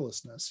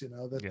powerlessness. You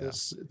know, that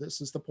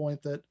this is the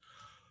point that,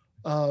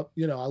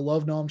 you know, I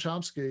love Noam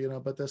Chomsky, you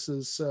know, but this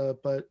is, you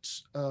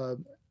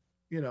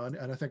know,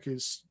 and I think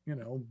he's, you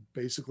know,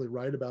 basically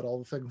right about all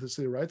the things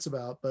that he writes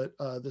about. But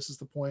this is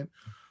the point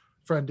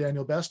friend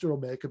Daniel Bester will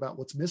make about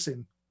what's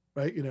missing,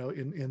 right? You know,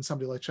 in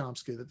somebody like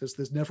Chomsky, that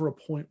there's never a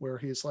point where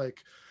he's like,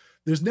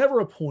 there's never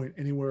a point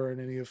anywhere in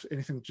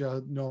anything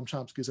that Noam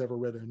Chomsky's ever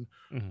written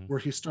where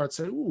he starts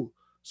saying, ooh,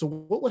 so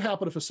what would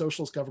happen if a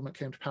socialist government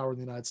came to power in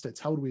the United States?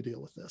 How would we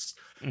deal with this?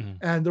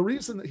 And the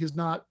reason that he's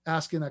not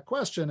asking that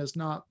question is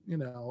not, you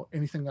know,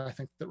 anything that I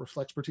think that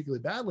reflects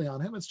particularly badly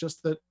on him. It's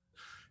just that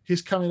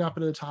he's coming up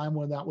at a time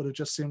when that would have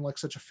just seemed like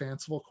such a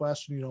fanciful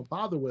question. You don't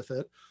bother with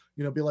it.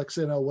 You know, be like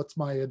saying, oh, what's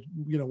my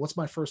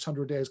first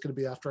 100 days going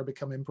to be after I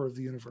become emperor of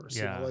the universe?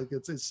 Yeah. You know, like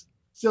it's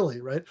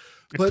silly, right?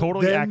 It's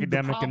totally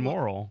academic and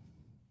moral.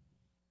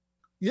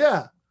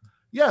 Yeah.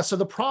 Yeah. So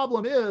the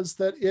problem is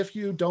that if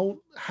you don't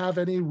have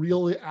any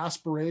real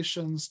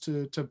aspirations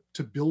to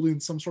building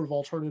some sort of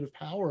alternative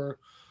power,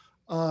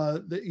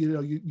 that, you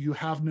know, you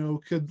have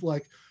no,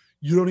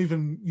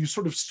 you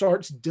sort of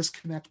start to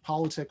disconnect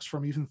politics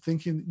from even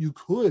thinking that you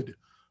could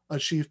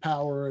achieve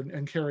power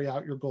and carry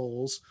out your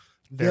goals.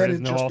 There is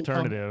no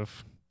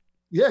alternative.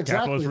 Yeah,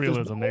 exactly. Capitalist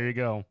realism. There you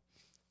go.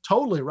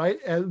 Totally, right.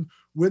 And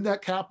when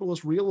that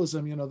capitalist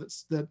realism, you know,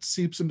 that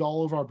seeps into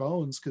all of our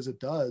bones, because it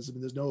does. I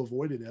mean, there's no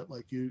avoiding it.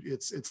 Like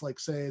it's like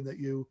saying that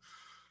you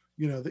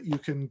know, that you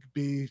can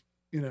be,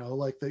 you know,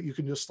 like that you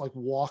can just like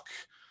walk.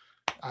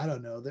 I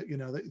don't know, that, you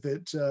know,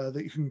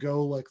 that you can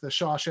go like the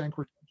Shawshank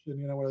Redemption,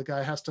 you know, where the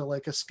guy has to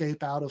like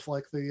escape out of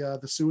like the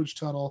sewage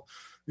tunnel,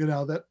 you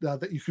know,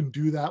 that you can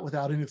do that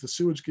without any of the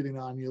sewage getting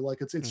on you.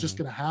 Like it's just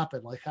going to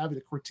happen. Like having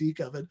a critique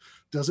of it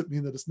doesn't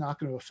mean that it's not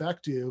going to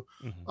affect you.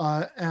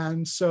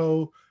 And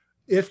so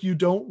if you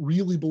don't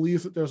really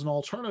believe that there's an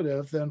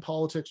alternative, then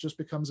politics just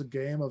becomes a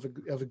game of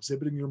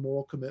exhibiting your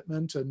moral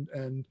commitment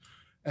and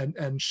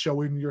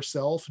showing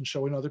yourself and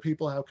showing other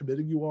people how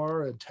committed you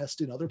are and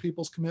testing other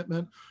people's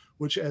commitment,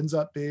 which ends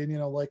up being, you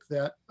know, like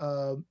that,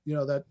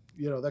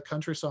 that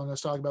country song I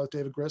was talking about with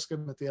David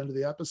Griscom at the end of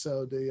the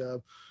episode,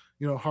 the,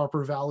 you know,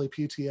 Harper Valley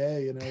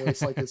PTA, you know,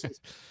 it's like, it's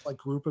like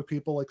group of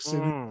people like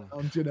sitting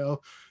around, you know,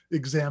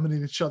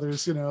 examining each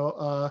other's,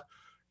 moral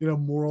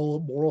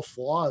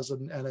flaws,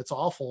 and it's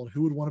awful. And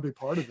who would want to be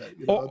part of it?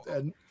 You know,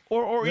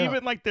 Or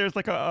even like there's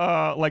like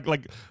a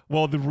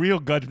the real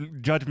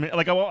judgment.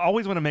 Like I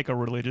always want to make a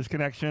religious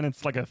connection.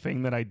 It's like a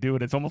thing that I do,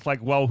 and it's almost like,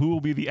 well, who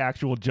will be the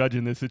actual judge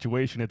in this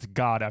situation? It's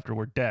God after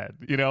we're dead,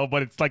 you know.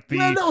 But it's like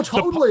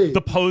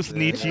the post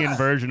Nietzschean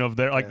version of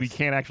there. Like we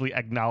can't actually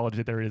acknowledge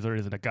that there is or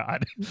isn't a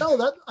God. No,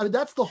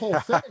 that's the whole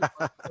thing.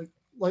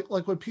 like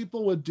what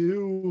people would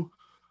do.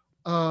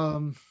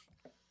 I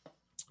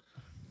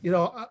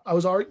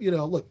was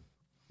look.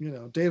 You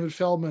know, David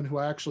Feldman, who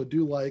I actually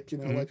do like, you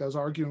know, like I was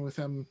arguing with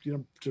him, you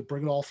know, to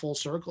bring it all full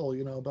circle,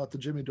 you know, about the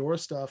Jimmy Dore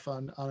stuff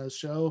on his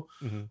show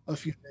a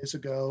few days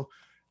ago.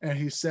 And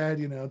he said,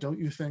 you know, don't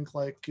you think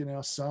like, you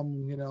know,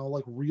 some, you know,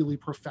 like really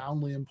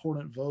profoundly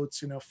important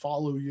votes, you know,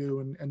 follow you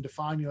and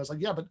define you? I was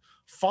like, yeah, but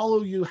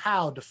follow you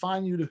how?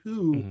 Define you to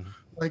who?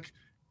 Like,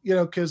 you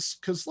know, because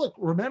look,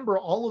 remember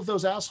all of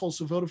those assholes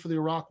who voted for the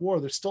Iraq War,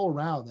 they're still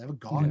around. They haven't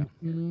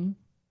gone.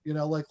 You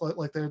know, like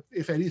they're,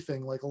 if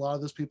anything, like a lot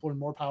of those people are in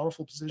more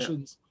powerful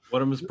positions.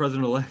 One of them is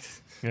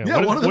president-elect.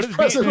 One of them is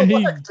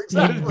president-elect.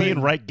 Exactly. What does being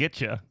right get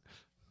you?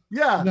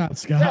 Yeah,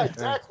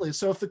 exactly.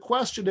 So if the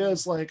question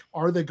is like,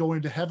 are they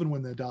going to heaven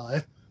when they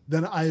die?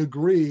 Then I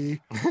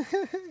agree.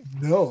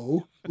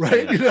 No,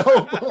 right? You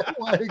know,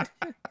 like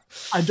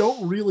I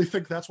don't really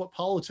think that's what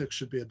politics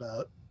should be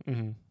about.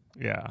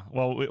 Yeah,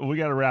 well, we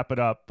got to wrap it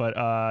up, but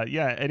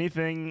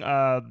anything,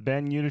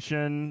 Ben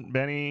Yudishin,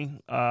 Benny,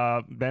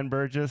 Ben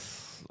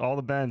Burgess, all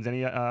the Bens.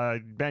 Any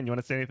Ben, you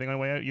want to say anything on the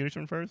way out,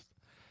 Yudishin first?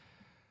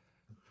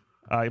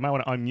 You might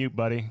want to unmute,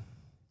 buddy.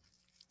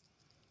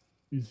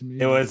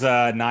 It was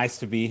nice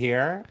to be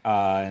here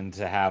and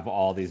to have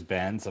all these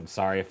Bens. I'm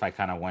sorry if I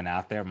kind of went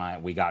out there.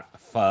 We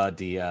got pho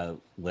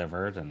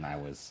delivered, and I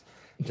was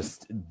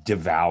just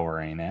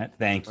devouring it.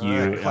 Thank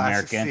you,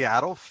 American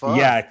Seattle fun.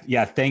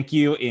 Yeah. Thank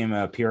you,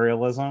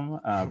 imperialism,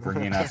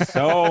 bringing us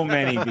so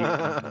many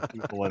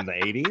people in the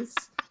 80s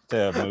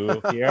to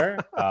move here.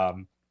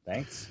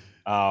 Thanks.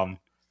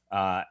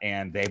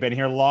 and they've been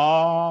here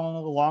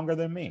longer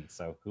than me.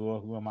 So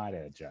who am I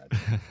to judge?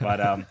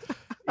 But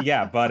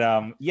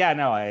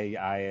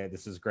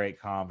this is great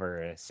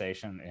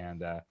conversation,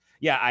 and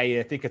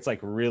I think it's like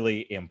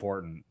really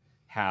important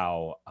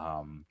how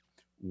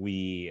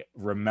we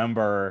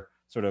remember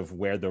sort of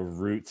where the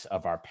roots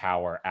of our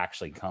power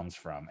actually comes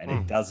from, and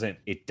it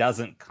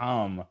doesn't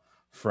come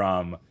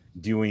from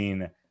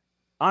doing.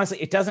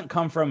 Honestly, it doesn't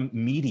come from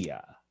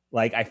media.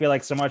 Like, I feel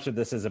like so much of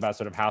this is about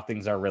sort of how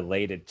things are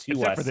related to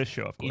Except us for this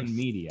show, of course. in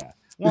media.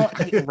 Well,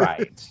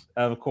 right,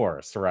 of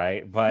course,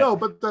 right. But no,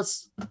 but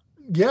that's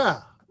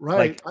right.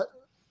 Like,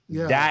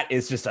 that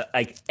is just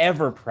like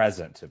ever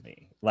present to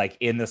me, like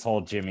in this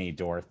whole Jimmy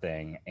Dore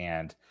thing,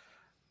 and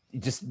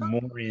just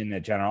more in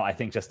general. I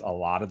think just a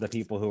lot of the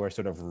people who are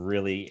sort of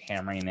really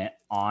hammering it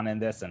on in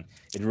this, and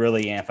it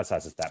really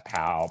emphasizes that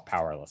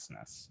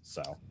powerlessness.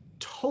 So.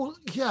 Totally,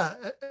 yeah.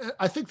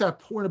 I think that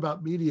point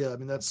about media, I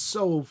mean, that's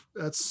so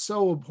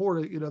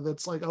important.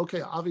 That's like,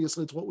 okay,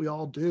 obviously it's what we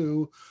all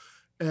do,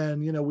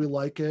 and we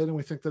like it and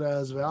we think that it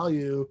has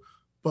value,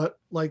 but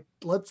like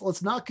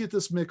let's not get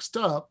this mixed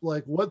up.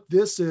 Like, what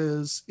this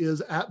is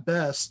at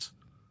best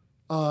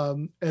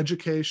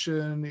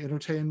education,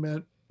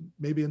 entertainment,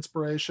 maybe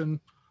inspiration.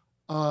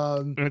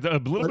 It's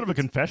a little bit of a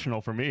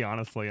confessional for me,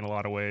 honestly, in a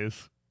lot of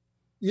ways.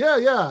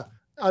 Yeah.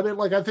 I mean,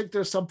 like, I think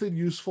there's something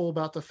useful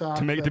about the fact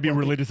to be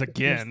religious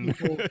again.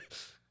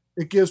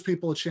 It gives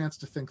people a chance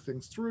to think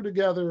things through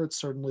together. It's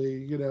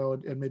certainly,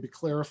 and maybe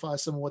clarify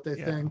some of what they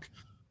think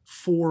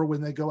for when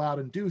they go out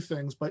and do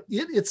things. But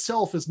it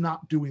itself is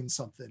not doing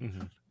something.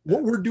 Mm-hmm.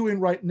 What we're doing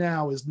right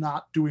now is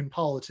not doing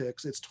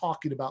politics. It's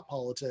talking about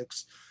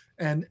politics.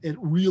 And it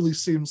really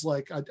seems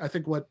like I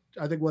think what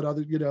other Ben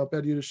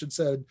Yudishkin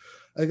said,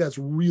 I think that's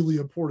really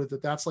important.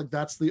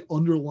 That's the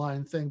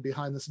underlying thing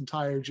behind this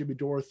entire Jimmy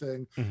Dore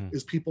thing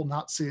is people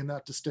not seeing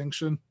that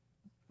distinction.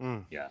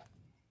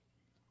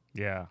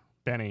 Yeah.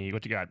 Benny,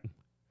 what you got?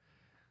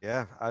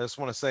 Yeah, I just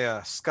want to say,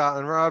 Scott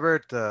and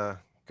Robert,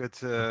 good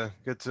to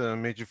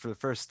meet you for the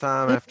first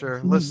time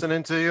after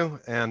listening to you,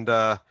 and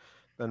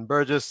Ben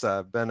Burgess,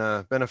 been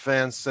a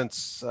fan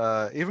since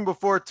even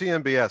before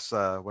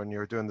TMBS, when you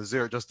were doing the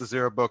Zero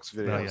Books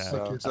video.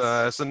 So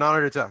it's an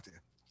honor to talk to you.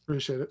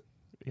 Appreciate it.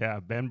 Yeah,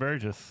 Ben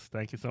Burgess,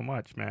 thank you so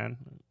much, man.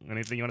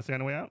 Anything you want to say on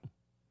the way out?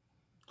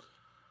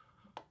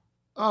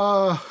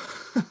 I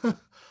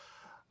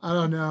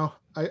don't know.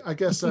 I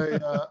guess I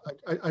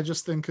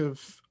just think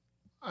of,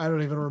 I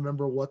don't even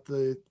remember what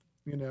the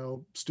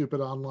stupid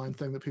online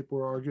thing that people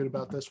were arguing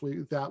about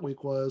that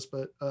week was,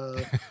 but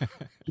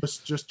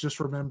just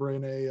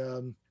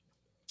remembering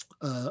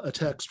a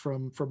text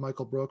from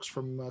Michael Brooks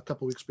from a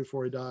couple weeks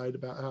before he died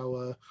about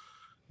how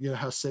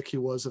sick he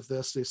was of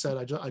this. He said,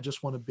 I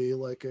just want to be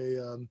like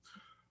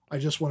I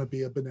just want to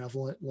be a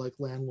benevolent like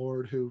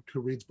landlord who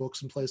reads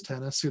books and plays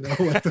tennis,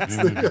 like that's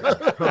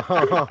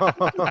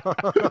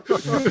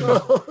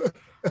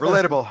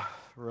relatable.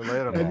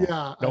 And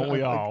don't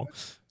we all?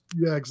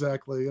 Yeah,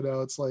 exactly.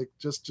 It's like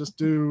just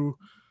do.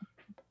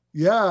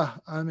 Yeah,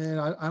 I mean,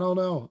 I don't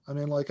know. I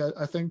mean, like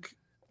I think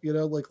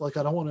like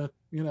I don't want to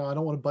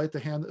bite the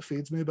hand that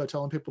feeds me by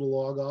telling people to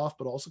log off,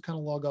 but also kind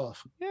of log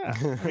off. Yeah,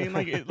 I mean,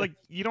 like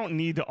you don't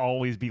need to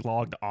always be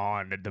logged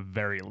on at the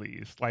very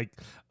least. Like,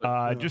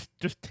 just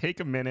take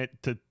a minute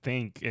to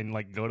think and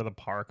like go to the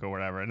park or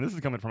whatever. And this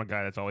is coming from a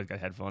guy that's always got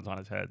headphones on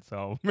his head,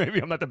 so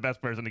maybe I'm not the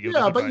best person to give.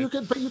 Yeah, but you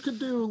could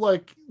do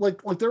like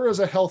there is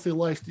a healthy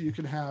life that you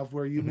can have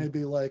where you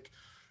maybe like.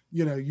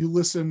 You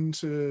listen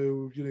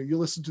to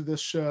this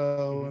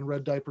show and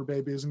Red Diaper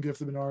Babies and give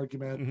them an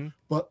argument,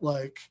 but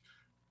like,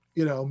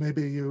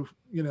 maybe you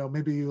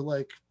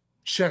like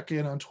check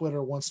in on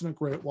Twitter once in a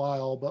great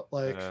while, but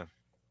like,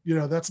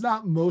 that's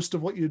not most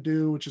of what you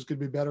do, which is going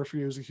to be better for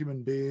you as a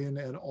human being.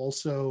 And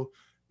also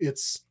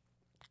it's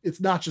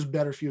not just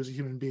better for you as a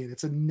human being.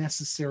 It's a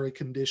necessary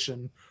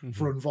condition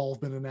for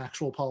involvement in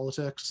actual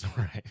politics.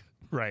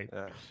 Right.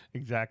 Yeah.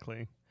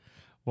 Exactly.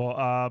 Well,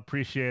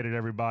 appreciate it,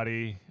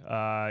 everybody.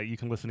 You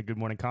can listen to Good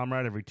Morning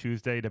Comrade every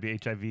Tuesday,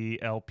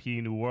 WHIV LP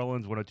New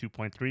Orleans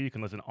 102.3. You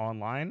can listen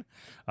online,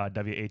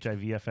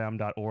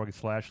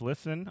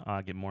 WHIVFM.org/listen.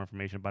 Get more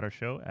information about our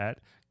show at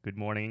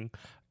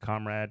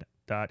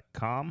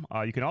goodmorningcomrade.com.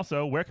 You can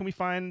also, where can we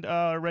find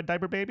Red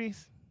Diaper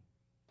Babies?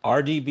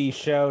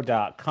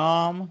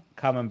 rdbshow.com,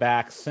 coming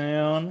back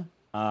soon.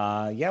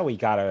 We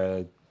got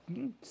a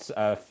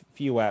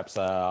few eps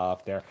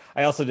off there.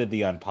 I also did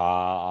the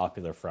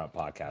Unpopular Front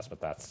podcast,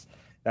 but that's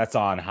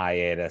on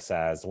hiatus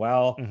as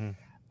well. Being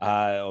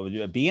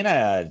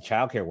a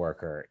childcare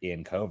worker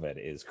in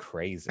COVID is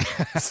crazy.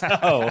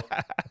 So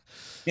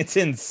it's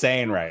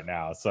insane right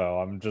now. So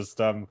I'm just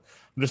trying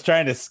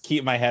to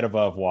keep my head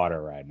above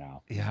water right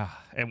now. Yeah.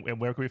 And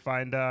where can we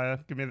find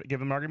give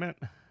them argument?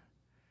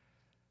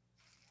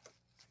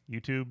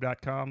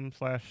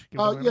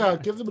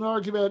 youtube.com/give give them an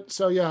argument.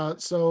 So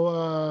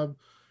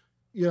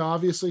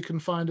obviously can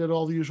find it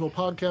all the usual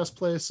podcast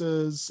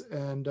places,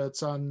 and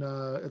it's on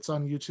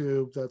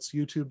YouTube. That's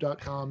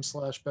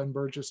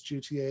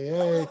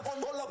youtube.com/BenBurgessGTAA.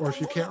 Or if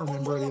you can't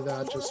remember any of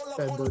that, just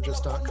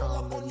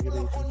benburgess.com, and you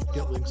can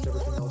get links to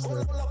everything else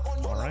there.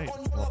 All right.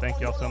 Well, thank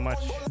you all so much.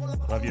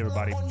 Love you,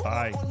 everybody.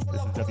 Bye.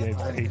 This is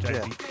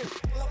WHIV.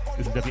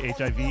 This is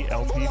WHIV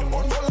LP New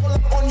York.